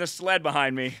carrying this sled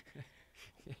behind me.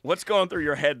 What's going through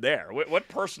your head there? What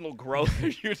personal growth are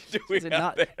you doing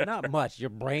out there? Not much. Your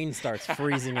brain starts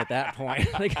freezing at that point.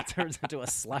 I think it turns into a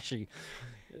slushy.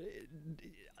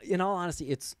 In all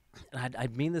honesty, I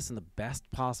mean this in the best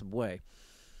possible way.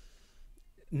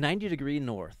 90-degree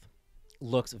north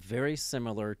looks very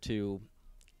similar to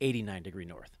 89-degree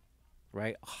north.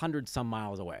 Right? 100 some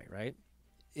miles away, right?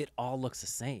 It all looks the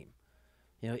same.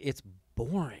 It's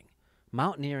boring.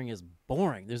 Mountaineering is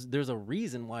boring. There's a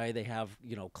reason why they have,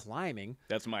 climbing.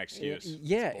 That's my excuse.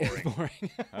 Yeah, it's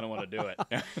boring. I don't want to do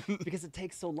it. Because it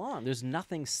takes so long. There's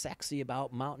nothing sexy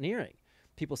about mountaineering.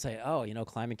 People say, oh,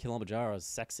 climbing Kilimanjaro is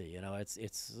sexy.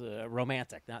 It's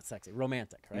romantic, not sexy,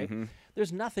 romantic, right? Mm-hmm.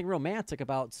 There's nothing romantic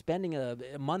about spending a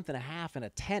month and a half in a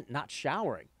tent not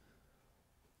showering.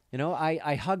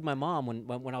 I hugged my mom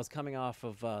when I was coming off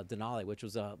of Denali, which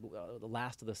was the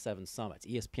last of the 7 summits.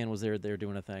 ESPN was there. They were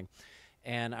doing a thing.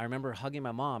 And I remember hugging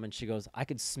my mom, and she goes, I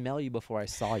could smell you before I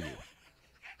saw you.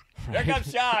 Here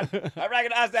comes Sean. I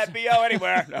recognize that BO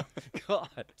anywhere. No. God.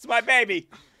 It's my baby.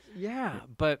 Yeah,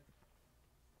 but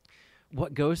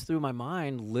what goes through my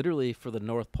mind literally for the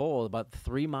North Pole, about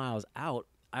 3 miles out,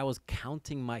 I was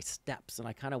counting my steps, and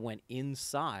I kind of went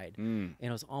inside, and it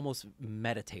was almost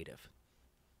meditative.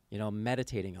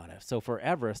 Meditating on it. So for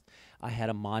Everest, I had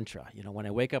a mantra. When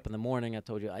I wake up in the morning, I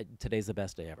told you today's the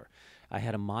best day ever. I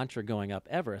had a mantra going up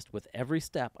Everest. With every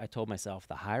step, I told myself,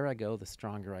 the higher I go, the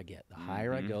stronger I get. The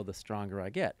higher I go, the stronger I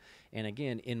get. And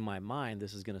again, in my mind,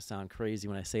 this is going to sound crazy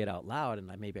when I say it out loud, and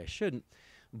maybe I shouldn't,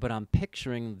 but I'm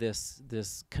picturing this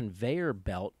conveyor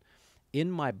belt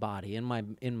in my body,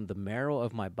 in the marrow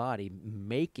of my body,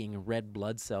 making red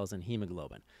blood cells and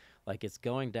hemoglobin. Like it's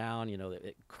going down,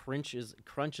 it crunches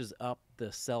up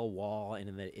the cell wall, and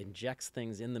then it injects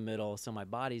things in the middle. So my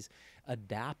body's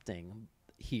adapting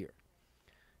here.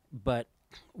 But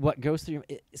what goes through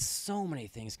so many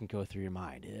things can go through your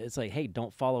mind. It's like, hey,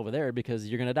 don't fall over there because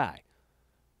you're going to die.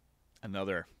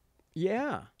 Another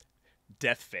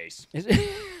death face.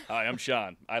 Hi, I'm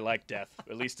Sean. I like death,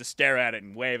 at least to stare at it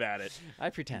and wave at it. I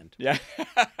pretend. Yeah.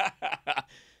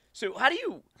 So how do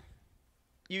you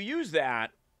use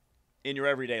that in your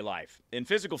everyday life? And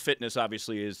physical fitness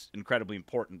obviously is incredibly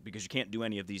important because you can't do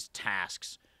any of these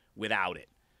tasks without it.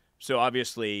 So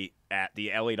obviously at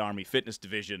the Elliott Army Fitness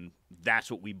Division,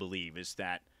 that's what we believe, is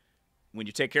that when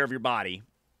you take care of your body,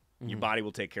 your body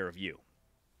will take care of you.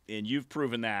 And you've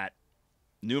proven that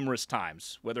numerous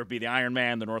times, whether it be the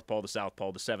Ironman, the North Pole, the South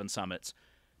Pole, the 7 summits,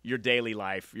 your daily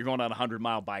life. You're going on a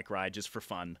 100-mile bike ride just for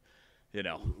fun,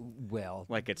 Well,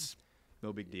 like it's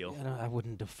no big deal. I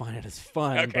wouldn't define it as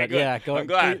fun, Okay, but good. yeah, I'm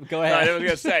glad. Go ahead. I was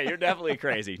going to say, you're definitely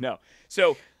crazy. No.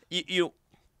 So you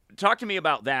talk to me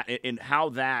about that and how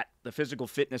the physical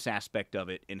fitness aspect of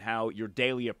it and how your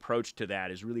daily approach to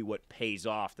that is really what pays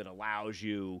off, that allows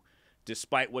you,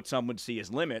 despite what some would see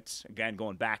as limits, again,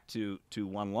 going back to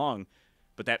one lung,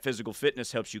 but that physical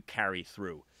fitness helps you carry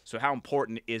through. So how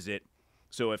important is it?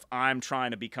 So if I'm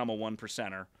trying to become a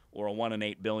 1%er or a 1 in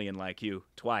 8 billion like you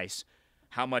twice,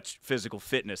 how much physical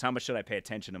fitness, how much should I pay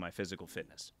attention to my physical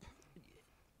fitness?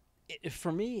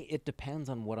 For me, it depends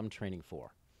on what I'm training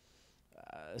for.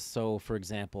 So, for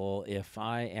example, if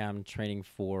I am training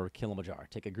for Kilimanjaro,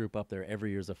 take a group up there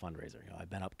every year as a fundraiser. I've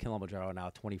been up Kilimanjaro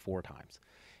now 24 times,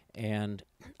 and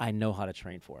I know how to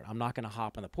train for it. I'm not going to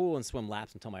hop in the pool and swim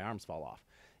laps until my arms fall off.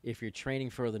 If you're training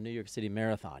for the New York City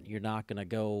Marathon, you're not going to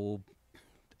go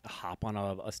hop on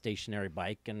a stationary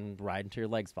bike and ride until your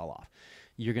legs fall off.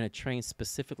 You're going to train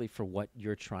specifically for what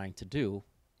you're trying to do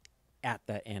at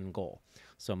the end goal.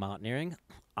 So mountaineering,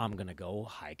 I'm going to go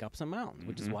hike up some mountains,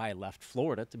 which is why I left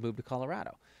Florida to move to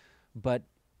Colorado. But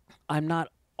I'm not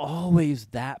always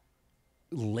that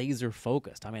laser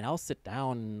focused. I mean, I'll sit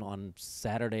down on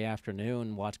Saturday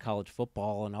afternoon, watch college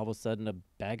football, and all of a sudden a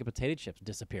bag of potato chips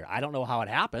disappear. I don't know how it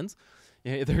happens.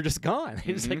 They're just gone.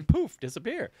 They just like poof,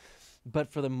 disappear.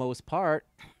 But for the most part,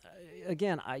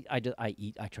 again, I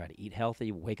try to eat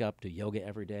healthy, wake up, do yoga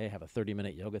every day, have a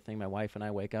 30-minute yoga thing. My wife and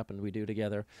I wake up and we do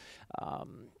together.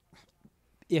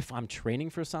 If I'm training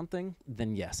for something,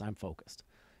 then yes, I'm focused.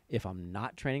 If I'm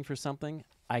not training for something,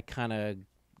 I kind of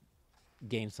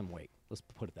gain some weight. Let's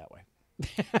put it that way.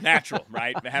 Natural,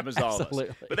 right? It happens to all of us.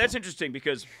 Absolutely. But that's interesting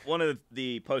because one of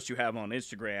the posts you have on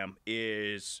Instagram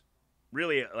is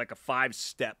really like a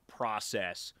 5-step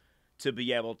process to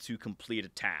be able to complete a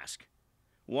task.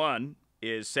 One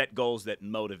is set goals that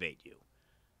motivate you.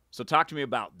 So talk to me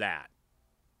about that.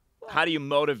 How do you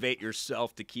motivate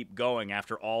yourself to keep going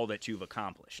after all that you've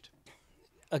accomplished?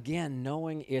 Again,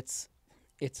 knowing it's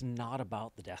not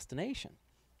about the destination.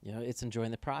 It's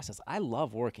enjoying the process. I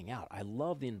love working out. I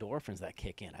love the endorphins that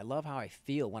kick in. I love how I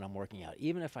feel when I'm working out.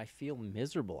 Even if I feel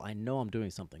miserable, I know I'm doing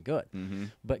something good.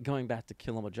 But going back to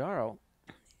Kilimanjaro,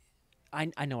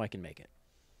 I know I can make it.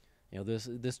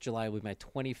 This July will be my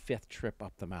 25th trip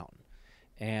up the mountain.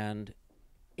 And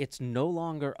it's no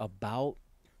longer about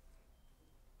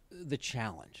the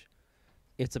challenge.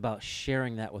 It's about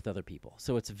sharing that with other people.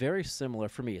 So it's very similar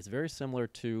for me. It's very similar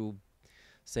to,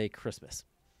 say, Christmas.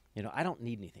 I don't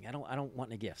need anything. I don't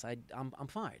want any gifts. I'm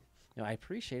fine. I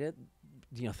appreciate it.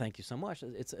 thank you so much.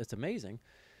 It's amazing.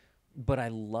 But I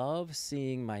love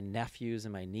seeing my nephews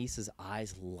and my nieces'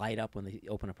 eyes light up when they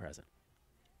open a present.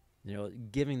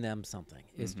 Giving them something.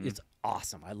 It's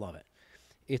awesome. I love it.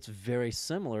 It's very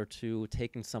similar to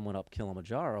taking someone up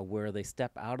Kilimanjaro, where they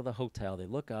step out of the hotel, they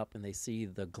look up, and they see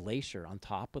the glacier on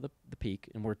top of the peak,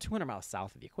 and we're 200 miles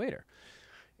south of the equator.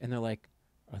 And they're like,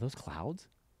 are those clouds?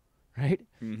 Right?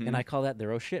 Mm-hmm. And I call that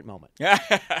their oh shit moment.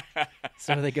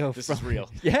 So they go, this is real.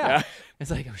 Yeah.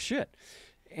 It's like, oh shit.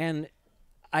 And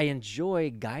I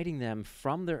enjoy guiding them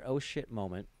from their oh shit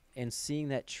moment and seeing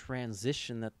that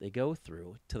transition that they go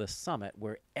through to the summit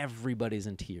where everybody's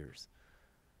in tears.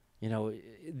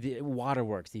 The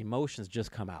waterworks, the emotions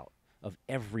just come out of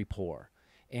every pore.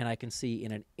 And I can see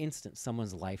in an instant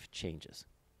someone's life changes.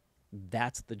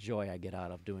 That's the joy I get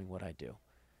out of doing what I do.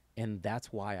 And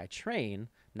that's why I train,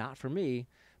 not for me,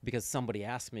 because somebody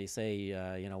asked me, say,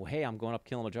 hey, I'm going up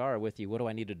Kilimanjaro with you. What do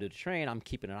I need to do to train? I'm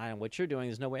keeping an eye on what you're doing.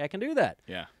 There's no way I can do that.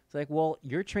 Yeah. It's like, well,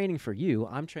 you're training for you.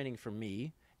 I'm training for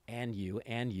me and you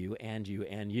and you and you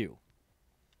and you.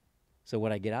 So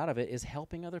what I get out of it is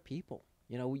helping other people.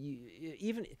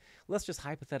 Even let's just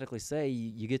hypothetically say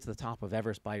you get to the top of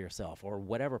Everest by yourself, or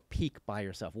whatever peak by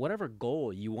yourself, whatever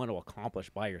goal you want to accomplish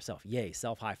by yourself. Yay,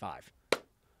 self-high five.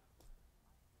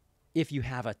 If you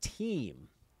have a team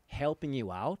helping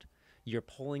you out, you're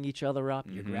pulling each other up,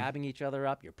 you're grabbing each other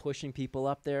up, you're pushing people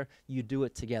up there, you do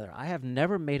it together. I have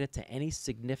never made it to any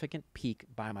significant peak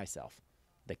by myself.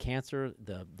 The cancer,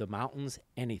 the mountains,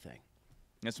 anything.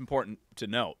 That's important to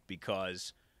note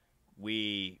because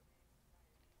we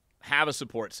have a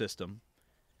support system,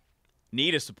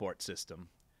 need a support system.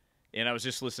 And I was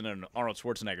just listening to Arnold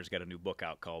Schwarzenegger's got a new book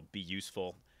out called Be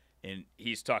Useful. And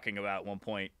he's talking about at one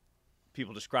point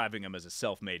people describing him as a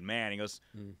self-made man. He goes,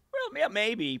 well, yeah,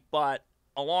 maybe, but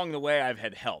along the way I've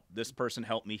had help. This person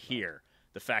helped me here.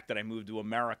 The fact that I moved to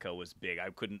America was big. I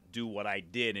couldn't do what I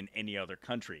did in any other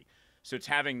country. So it's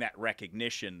having that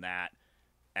recognition that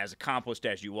as accomplished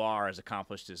as you are, as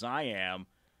accomplished as I am,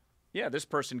 yeah, this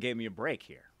person gave me a break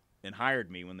here and hired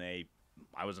me when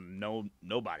I was a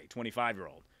nobody,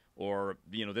 25-year-old. Or,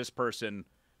 this person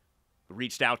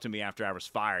reached out to me after I was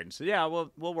fired and said, yeah,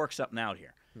 we'll work something out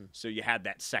here. So you had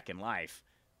that second life.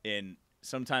 And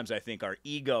sometimes I think our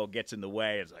ego gets in the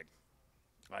way. It's like,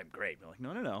 I'm great. We're like,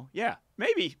 no. Yeah,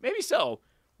 maybe so.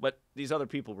 But these other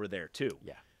people were there too.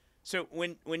 Yeah. So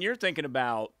when you're thinking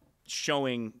about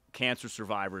showing cancer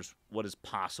survivors what is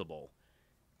possible,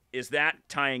 is that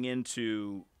tying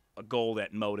into a goal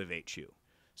that motivates you?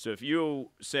 So if you're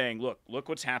saying, look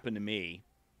what's happened to me,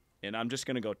 and I'm just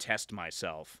going to go test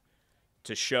myself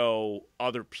to show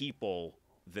other people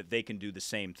that they can do the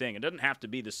same thing. It doesn't have to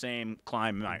be the same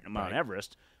climb Mount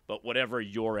Everest, but whatever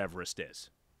your Everest is.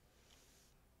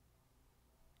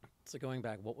 So going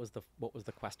back, what was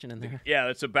the question in there? Yeah,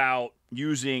 it's about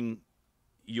using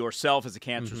yourself as a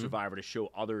cancer survivor to show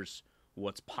others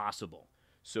what's possible.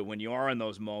 So when you are in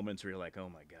those moments where you're like, oh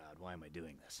my God, why am I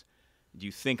doing this? Do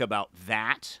you think about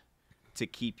that to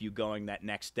keep you going that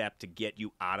next step to get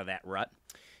you out of that rut?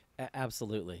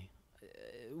 Absolutely.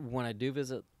 When I do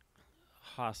visit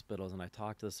hospitals and I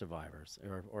talk to the survivors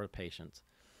or patients,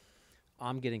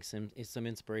 I'm getting some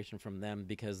inspiration from them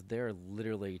because they're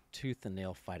literally tooth and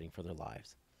nail fighting for their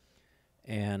lives.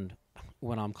 And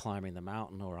when I'm climbing the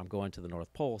mountain or I'm going to the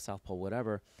North Pole, South Pole,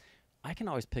 whatever, I can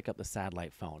always pick up the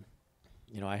satellite phone.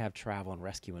 I have travel and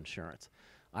rescue insurance.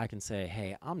 I can say,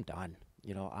 hey, I'm done.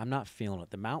 I'm not feeling it.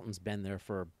 The mountain's been there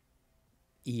for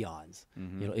eons.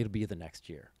 It'll be the next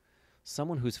year.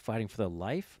 Someone who's fighting for their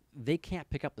life, they can't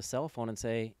pick up the cell phone and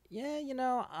say, yeah,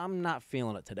 I'm not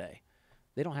feeling it today.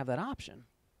 They don't have that option.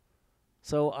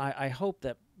 So I hope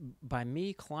that by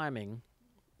me climbing,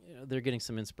 they're getting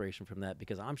some inspiration from that,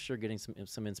 because I'm sure getting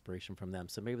some inspiration from them.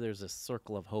 So maybe there's a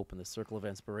circle of hope and this circle of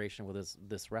inspiration with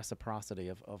this reciprocity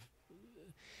of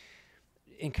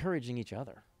encouraging each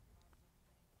other.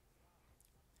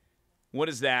 What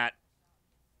has that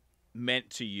meant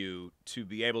to you to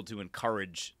be able to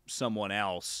encourage someone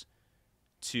else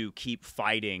to keep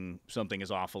fighting something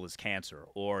as awful as cancer,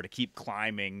 or to keep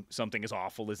climbing something as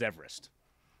awful as Everest?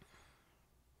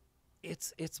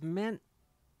 It's meant.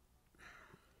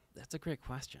 That's a great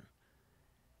question.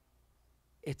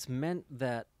 It's meant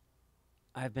that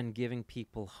I've been giving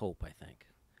people hope, I think,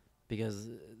 because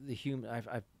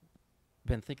I've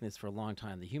been thinking this for a long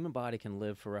time. The human body can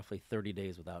live for roughly 30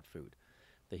 days without food.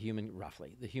 The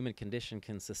human condition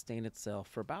can sustain itself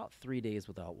for about 3 days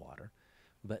without water,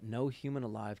 but no human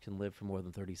alive can live for more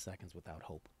than 30 seconds without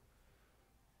hope.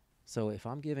 So if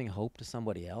I'm giving hope to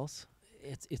somebody else,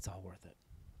 it's all worth it.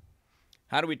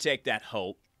 How do we take that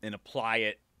hope and apply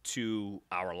it to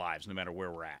our lives, no matter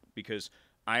where we're at? Because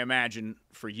I imagine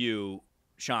for you,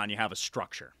 Sean, you have a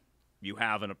structure. You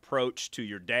have an approach to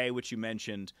your day, which you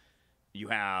mentioned. You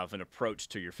have an approach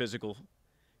to your physical,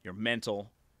 your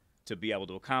mental, to be able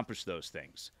to accomplish those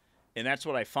things. And that's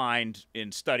what I find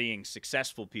in studying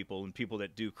successful people and people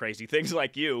that do crazy things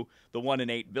like you, the 1 in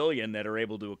 8 billion that are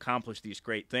able to accomplish these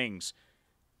great things.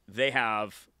 They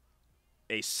have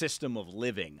a system of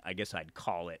living, I guess I'd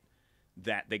call it,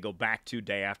 that they go back to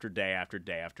day after day after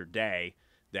day after day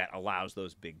that allows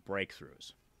those big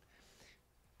breakthroughs.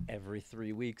 Every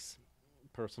 3 weeks,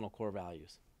 personal core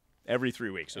values. Every 3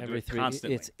 weeks, so do it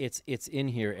constantly. It's in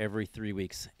here every 3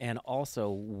 weeks. And also,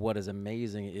 what is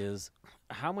amazing is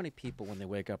how many people, when they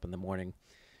wake up in the morning,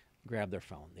 grab their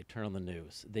phone, they turn on the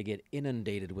news, they get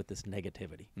inundated with this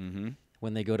negativity. Mm-hmm.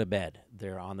 When they go to bed,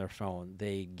 they're on their phone,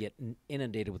 they get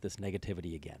inundated with this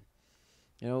negativity again.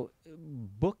 You know,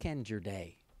 bookend your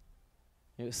day.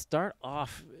 You know, start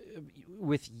off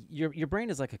with your brain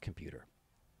is like a computer.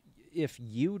 If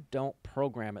you don't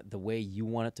program it the way you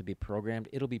want it to be programmed,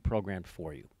 it'll be programmed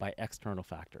for you by external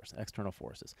factors, external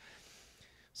forces.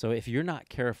 So if you're not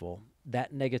careful,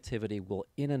 that negativity will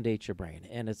inundate your brain.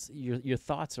 And it's your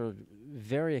thoughts are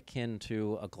very akin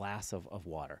to a glass of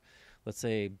water. Let's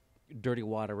say dirty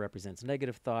water represents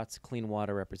negative thoughts, clean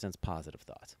water represents positive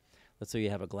thoughts. Let's say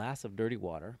you have a glass of dirty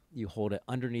water, you hold it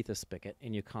underneath a spigot,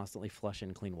 and you constantly flush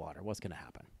in clean water. What's going to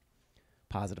happen?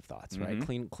 Positive thoughts, right?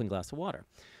 Clean glass of water.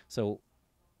 So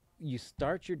you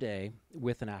start your day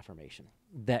with an affirmation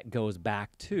that goes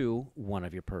back to one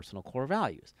of your personal core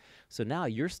values. So now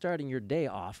you're starting your day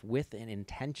off with an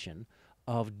intention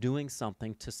of doing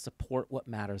something to support what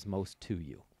matters most to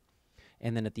you.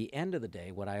 And then at the end of the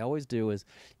day, what I always do is,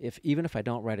 even if I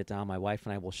don't write it down, my wife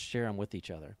and I will share them with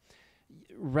each other.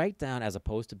 Write down, as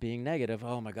opposed to being negative,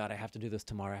 oh my God, I have to do this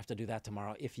tomorrow, I have to do that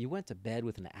tomorrow. If you went to bed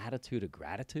with an attitude of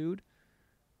gratitude,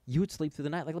 you would sleep through the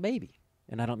night like a baby.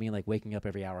 And I don't mean like waking up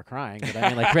every hour crying, but I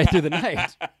mean like right through the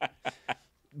night.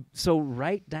 So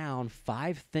write down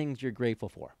 5 things you're grateful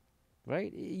for,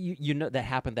 right? You know that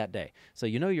happened that day. So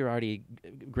you know you're already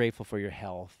grateful for your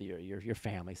health, your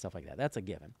family, stuff like that. That's a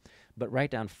given. But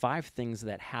write down 5 things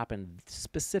that happened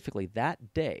specifically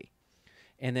that day,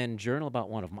 and then journal about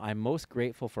one of them. I'm most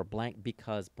grateful for blank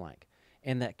because blank.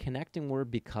 And that connecting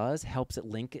word because helps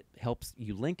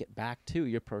you link it back to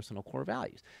your personal core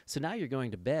values. So now you're going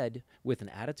to bed with an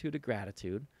attitude of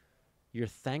gratitude. You're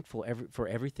thankful for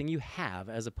everything you have,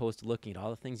 as opposed to looking at all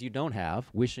the things you don't have,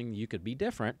 wishing you could be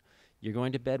different. You're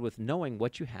going to bed with knowing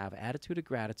what you have, attitude of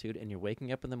gratitude, and you're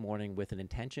waking up in the morning with an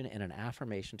intention and an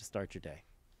affirmation to start your day.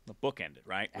 The bookended,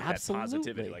 right? With Absolutely. That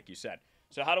positivity, like you said.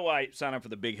 So how do I sign up for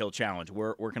the Big Hill Challenge?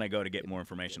 Where can I go to get more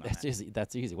information on that?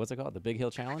 That's easy. What's it called?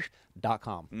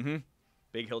 TheBigHillChallenge.com. Mm-hmm.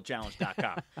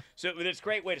 BigHillChallenge.com. So it's a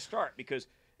great way to start because,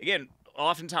 again,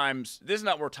 oftentimes this is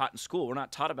not what we're taught in school. We're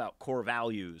not taught about core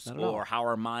values or how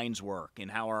our minds work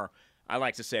and how I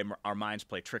like to say our minds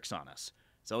play tricks on us.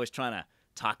 It's always trying to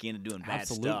talk you into doing bad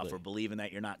stuff or believing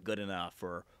that you're not good enough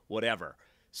or whatever.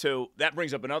 So that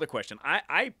brings up another question.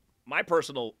 My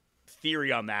personal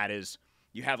theory on that is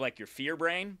you have like your fear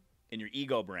brain and your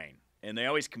ego brain, and they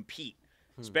always compete,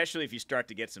 especially if you start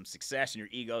to get some success and your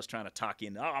ego's trying to talk you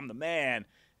into, oh, I'm the man,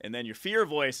 and then your fear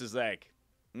voice is like,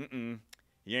 you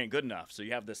ain't good enough. So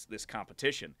you have this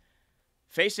competition.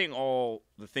 Facing all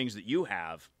the things that you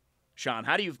have, Sean,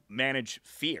 how do you manage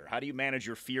fear? How do you manage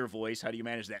your fear voice? How do you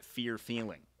manage that fear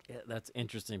feeling? Yeah, that's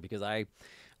interesting because I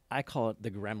call it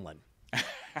the gremlin.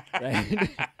 Right?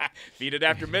 Feed it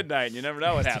after midnight, and you never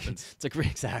know what happens.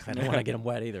 Exactly. I don't want to get them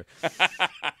wet either.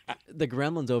 The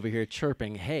gremlin's over here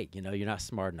chirping, hey, you're not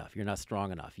smart enough. You're not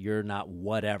strong enough. You're not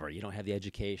whatever. You don't have the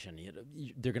education.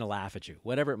 They're going to laugh at you,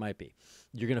 whatever it might be.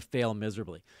 You're going to fail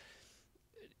miserably.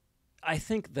 I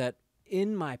think that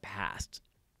in my past,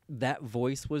 that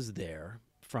voice was there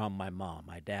from my mom,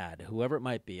 my dad, whoever it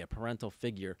might be, a parental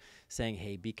figure saying,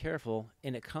 hey, be careful.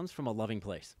 And it comes from a loving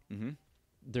place. Mm-hmm.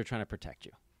 They're trying to protect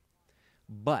you.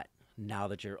 But now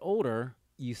that you're older,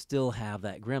 you still have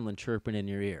that gremlin chirping in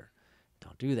your ear.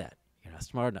 Don't do that. You're not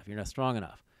smart enough. You're not strong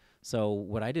enough. So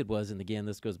what I did was, and again,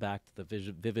 this goes back to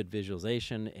the vivid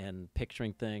visualization and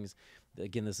picturing things.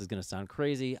 Again, this is going to sound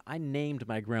crazy. I named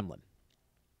my gremlin.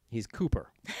 He's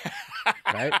Cooper.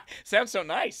 Right? Sounds so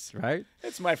nice. Right?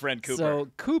 It's my friend Cooper. So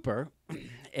Cooper,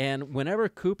 and whenever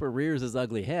Cooper rears his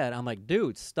ugly head, I'm like,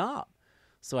 dude, stop.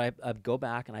 So I go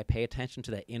back and I pay attention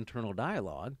to that internal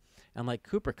dialogue. I'm like,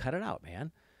 Cooper, cut it out,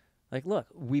 man. Like, look,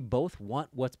 we both want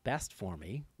what's best for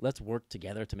me. Let's work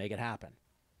together to make it happen.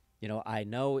 I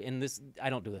know in this,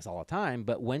 I don't do this all the time,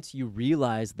 but once you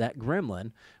realize that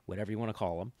gremlin, whatever you want to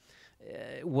call him,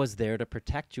 was there to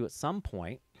protect you at some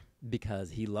point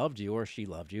because he loved you or she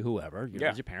loved you, whoever,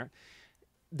 Yeah. your parent.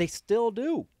 They still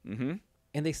do. Mm-hmm.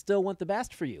 And they still want the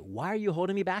best for you. Why are you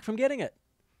holding me back from getting it?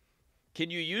 Can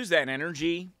you use that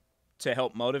energy to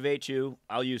help motivate you?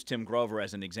 I'll use Tim Grover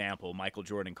as an example, Michael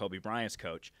Jordan, Kobe Bryant's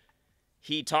coach.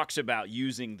 He talks about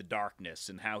using the darkness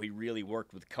and how he really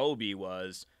worked with Kobe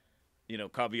was,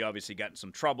 Kobe obviously got in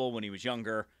some trouble when he was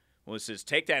younger. Well, it says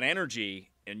take that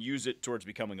energy and use it towards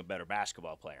becoming a better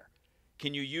basketball player.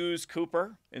 Can you use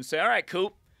Cooper and say, all right,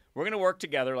 Coop, we're going to work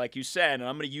together, like you said, and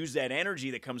I'm going to use that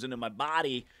energy that comes into my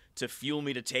body to fuel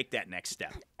me to take that next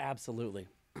step? Absolutely.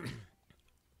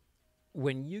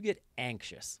 When you get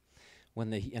anxious, when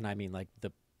the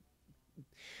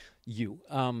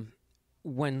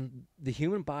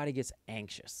human body gets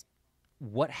anxious,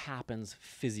 what happens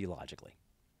physiologically?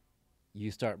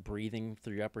 You start breathing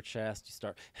through your upper chest. You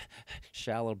start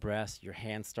shallow breaths. Your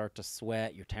hands start to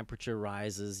sweat. Your temperature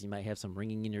rises. You might have some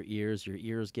ringing in your ears. Your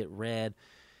ears get red.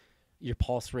 Your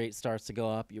pulse rate starts to go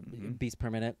up. Your beats per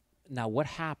minute. Now, what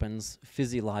happens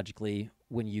physiologically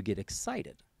when you get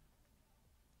excited?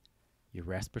 Your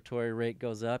respiratory rate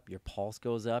goes up. Your pulse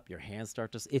goes up. Your hands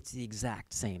start to... It's the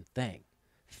exact same thing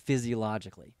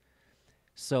physiologically.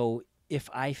 So if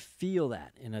I feel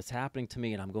that and it's happening to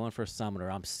me and I'm going for a summit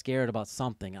or I'm scared about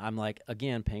something, I'm like,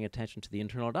 again, paying attention to the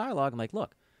internal dialogue. I'm like,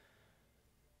 look,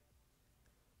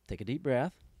 take a deep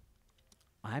breath.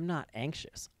 I'm not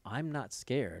anxious. I'm not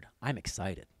scared. I'm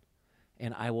excited.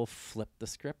 And I will flip the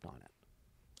script on it.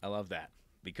 I love that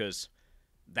because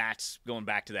that's going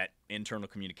back to that internal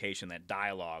communication, that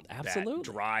dialogue Absolutely. that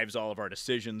drives all of our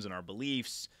decisions and our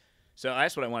beliefs. So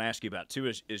that's what I want to ask you about,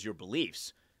 too, is your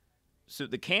beliefs. So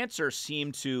the cancer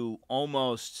seemed to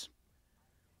almost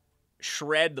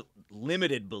shred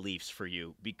limited beliefs for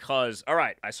you because, all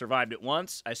right, I survived it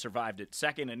once, I survived it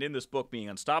second, and in this book, Being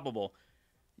Unstoppable,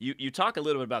 you talk a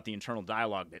little bit about the internal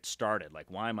dialogue that started, like,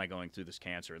 why am I going through this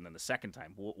cancer? And then the second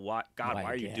time, why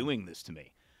are you doing this to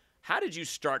me? How did you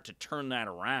start to turn that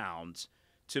around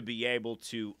to be able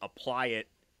to apply it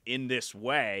in this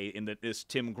way, in this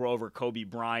Tim Grover, Kobe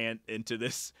Bryant, into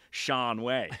this Sean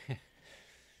way?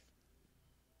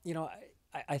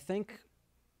 I think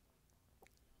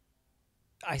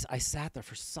I sat there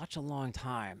for such a long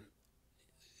time.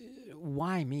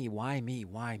 Why me? Why me?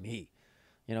 Why me?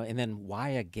 And then why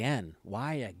again?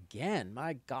 Why again?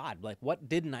 My God, like, what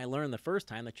didn't I learn the first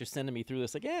time that you're sending me through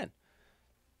this again?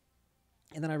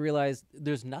 And then I realized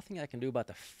there's nothing I can do about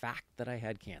the fact that I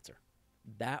had cancer.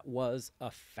 That was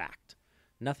a fact.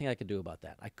 Nothing I could do about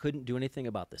that. I couldn't do anything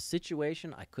about the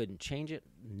situation. I couldn't change it.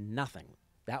 Nothing.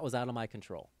 That was out of my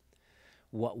control.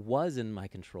 What was in my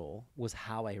control was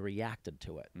how I reacted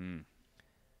to it.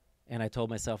 And I told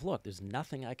myself, look, there's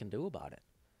nothing I can do about it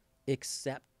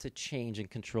except to change and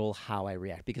control how I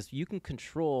react. Because you can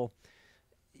control,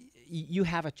 you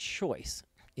have a choice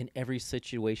in every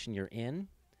situation you're in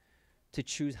to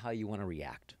choose how you want to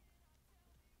react.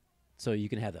 So you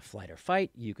can have the flight or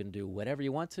fight, you can do whatever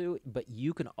you want to, but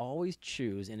you can always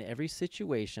choose in every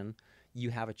situation, you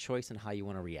have a choice in how you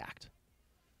want to react.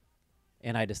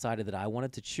 And I decided that I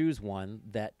wanted to choose one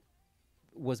that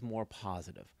was more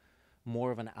positive,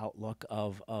 more of an outlook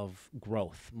of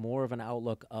growth, more of an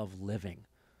outlook of living.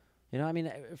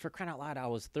 For crying out loud, I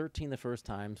was 13 the first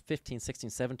time, 15, 16,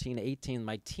 17, 18,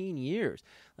 my teen years.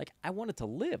 Like, I wanted to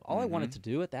live. All I wanted to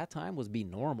do at that time was be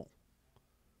normal.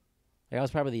 Like, I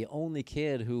was probably the only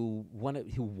kid who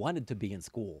wanted to be in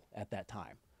school at that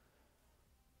time.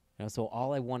 So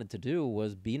all I wanted to do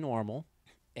was be normal,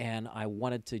 and I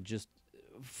wanted to just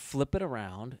flip it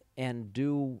around and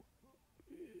to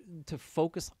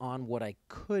focus on what I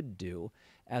could do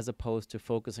as opposed to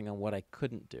focusing on what I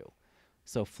couldn't do.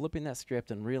 So flipping that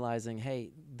script and realizing, hey,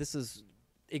 this is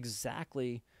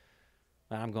exactly,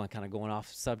 I'm going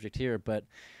off subject here, but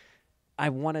I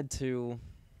wanted to,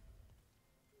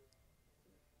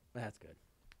 that's good.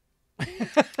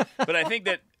 But I think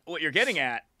that what you're getting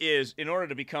at is in order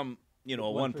to become, a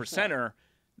 1%er,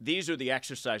 these are the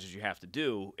exercises you have to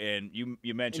do. And you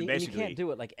mentioned basically. You can't do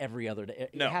it like every other day.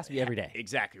 It No, has to be every day.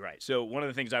 Exactly right. So one of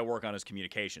the things I work on is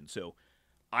communication. So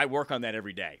I work on that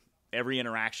every day. Every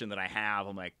interaction that I have,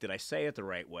 I'm like, did I say it the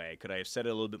right way? Could I have said it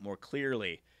a little bit more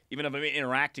clearly? Even if I'm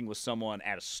interacting with someone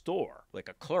at a store, like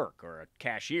a clerk or a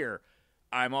cashier,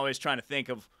 I'm always trying to think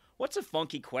of what's a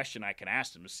funky question I can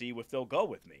ask them to see if they'll go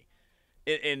with me.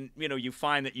 And you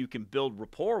find that you can build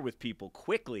rapport with people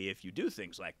quickly if you do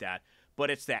things like that, but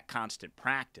it's that constant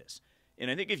practice. And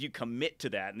I think if you commit to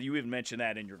that, and you even mentioned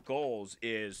that in your goals,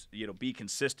 is, be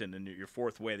consistent, and your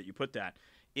fourth way that you put that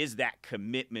is that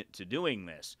commitment to doing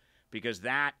this. Because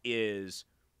that is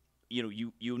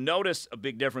you notice a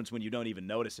big difference when you don't even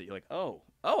notice it. You're like, oh,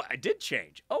 I did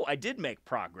change. Oh, I did make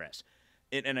progress.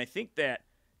 And I think that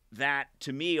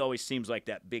to me always seems like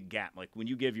that big gap. Like when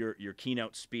you give your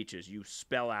keynote speeches, you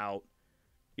spell out,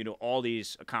 all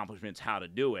these accomplishments, how to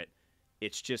do it.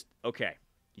 It's just, okay,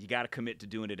 you got to commit to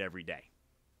doing it every day.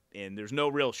 And there's no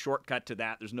real shortcut to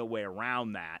that. There's no way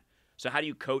around that. So how do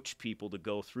you coach people to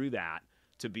go through that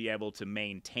to be able to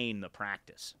maintain the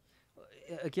practice?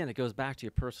 Again, it goes back to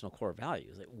your personal core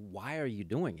values. Like, why are you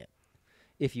doing it?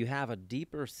 If you have a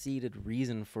deeper seated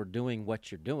reason for doing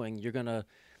what you're doing, you're going to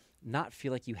not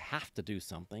feel like you have to do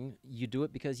something. You do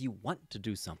it because you want to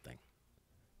do something.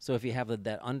 So if you have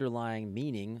that underlying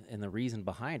meaning and the reason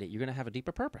behind it, you're going to have a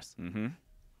deeper purpose. Mm-hmm.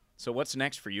 So what's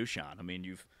next for you, Sean? I mean,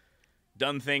 you've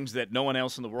done things that no one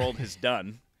else in the world has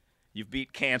done. You've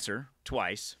beat cancer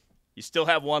twice. You still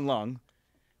have one lung,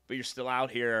 but you're still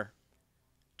out here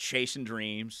chasing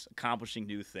dreams, accomplishing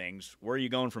new things. Where are you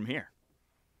going from here?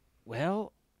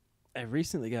 Well, I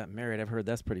recently got married. I've heard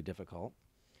that's pretty difficult.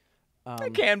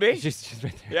 It can be. Just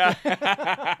right there.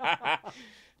 Yeah.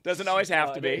 Doesn't always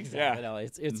have to be. Exactly. Yeah. No,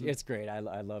 it's great. I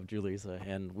love Julissa,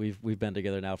 and we've been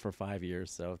together now for 5 years,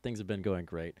 so things have been going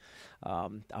great.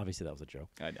 Obviously, that was a joke.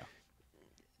 I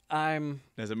know.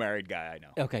 As a married guy, I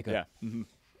know. Okay, good. Yeah. Mm-hmm.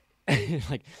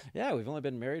 Like, yeah, we've only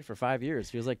been married for 5 years.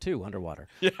 Feels like 2 underwater.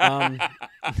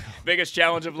 Biggest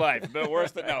challenge of life, but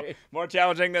worse than more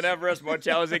challenging than Everest, more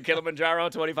challenging than Kilimanjaro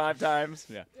 25 times.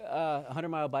 Yeah.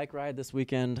 100-mile bike ride this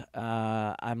weekend.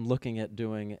 I'm looking at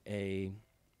doing a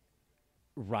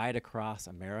ride across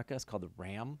America. It's called the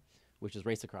RAM, which is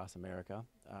Race Across America,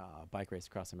 bike race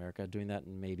across America. Doing that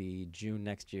in maybe June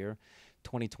next year.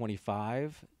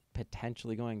 2025,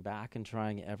 potentially going back and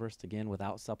trying Everest again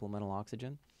without supplemental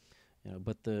oxygen.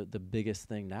 But the biggest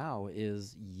thing now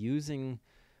is using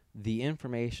the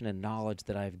information and knowledge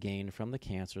that I've gained from the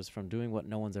cancers, from doing what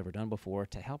no one's ever done before,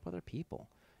 to help other people.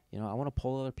 I want to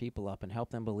pull other people up and help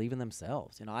them believe in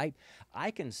themselves.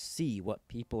 I can see what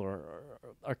people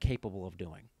are capable of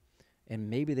doing, and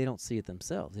maybe they don't see it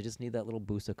themselves. They just need that little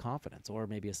boost of confidence, or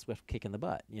maybe a swift kick in the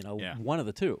butt. One of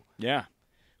the two. Yeah.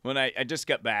 When I just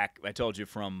got back, I told you,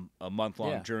 from a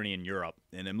month-long journey in Europe,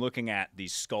 and I'm looking at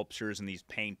these sculptures and these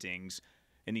paintings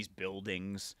and these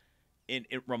buildings, and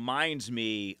it reminds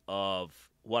me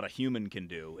of what a human can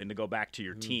do. And to go back to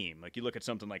your team, like you look at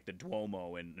something like the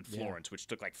Duomo in Florence, which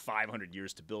took like 500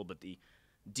 years to build, but the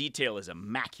detail is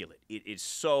immaculate. It is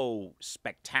so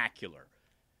spectacular.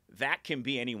 That can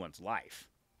be anyone's life.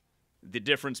 The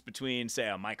difference between, say,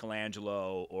 a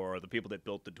Michelangelo or the people that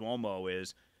built the Duomo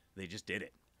is they just did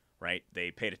it. Right? They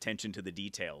paid attention to the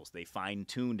details. They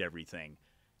fine-tuned everything.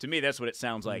 To me, that's what it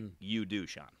sounds like you do,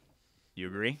 Sean. You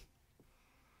agree?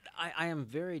 I am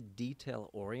very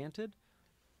detail-oriented,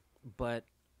 but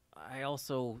I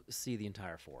also see the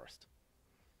entire forest.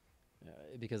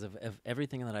 Because of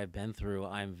everything that I've been through,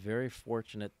 I'm very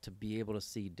fortunate to be able to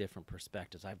see different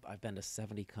perspectives. I've been to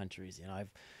 70 countries. I've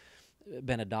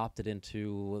been adopted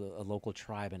into a local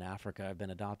tribe in Africa. I've been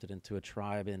adopted into a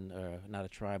tribe not a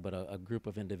tribe, but a group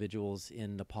of individuals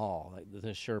in Nepal, like the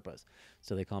Sherpas.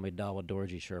 So they call me Dawa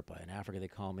Dorji Sherpa. In Africa, they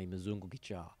call me Mzungu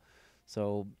Gicha.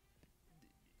 So,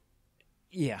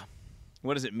 yeah.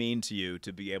 What does it mean to you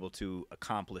to be able to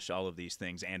accomplish all of these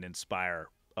things and inspire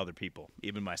other people,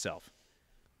 even myself?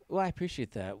 Well, I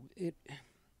appreciate that.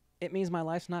 It means my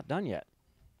life's not done yet.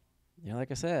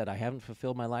 Like I said, I haven't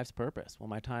fulfilled my life's purpose. Well,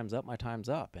 my time's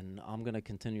up, and I'm going to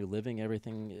continue living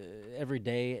every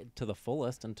day to the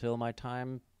fullest until my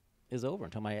time is over,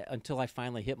 until I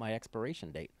finally hit my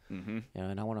expiration date. Mm-hmm.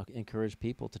 And I want to encourage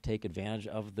people to take advantage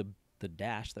of the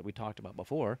dash that we talked about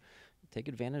before. Take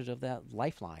advantage of that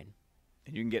lifeline.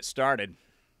 And you can get started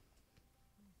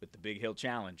with the Big Hill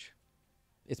Challenge.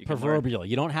 It's proverbial.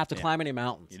 You don't have to climb any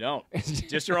mountains. You don't.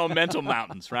 Just your own mental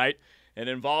mountains, right? It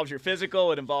involves your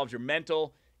physical, it involves your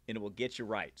mental, and it will get you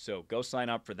right. So go sign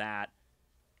up for that.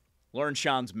 Learn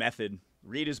Sean's method.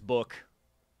 Read his book,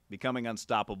 Becoming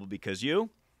Unstoppable, because you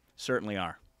certainly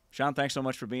are. Sean, thanks so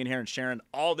much for being here and sharing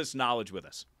all this knowledge with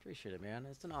us. Appreciate it, man.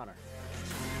 It's an honor.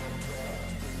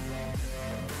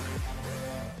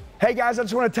 Hey guys, I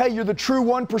just want to tell you, you're the true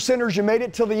 1%ers. You made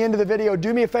it till the end of the video.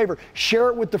 Do me a favor, share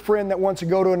it with the friend that wants to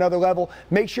go to another level.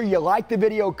 Make sure you like the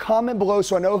video, comment below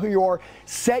so I know who you are,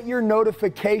 set your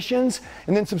notifications,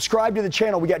 and then subscribe to the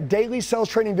channel. We got daily sales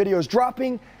training videos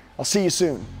dropping. I'll see you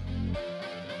soon.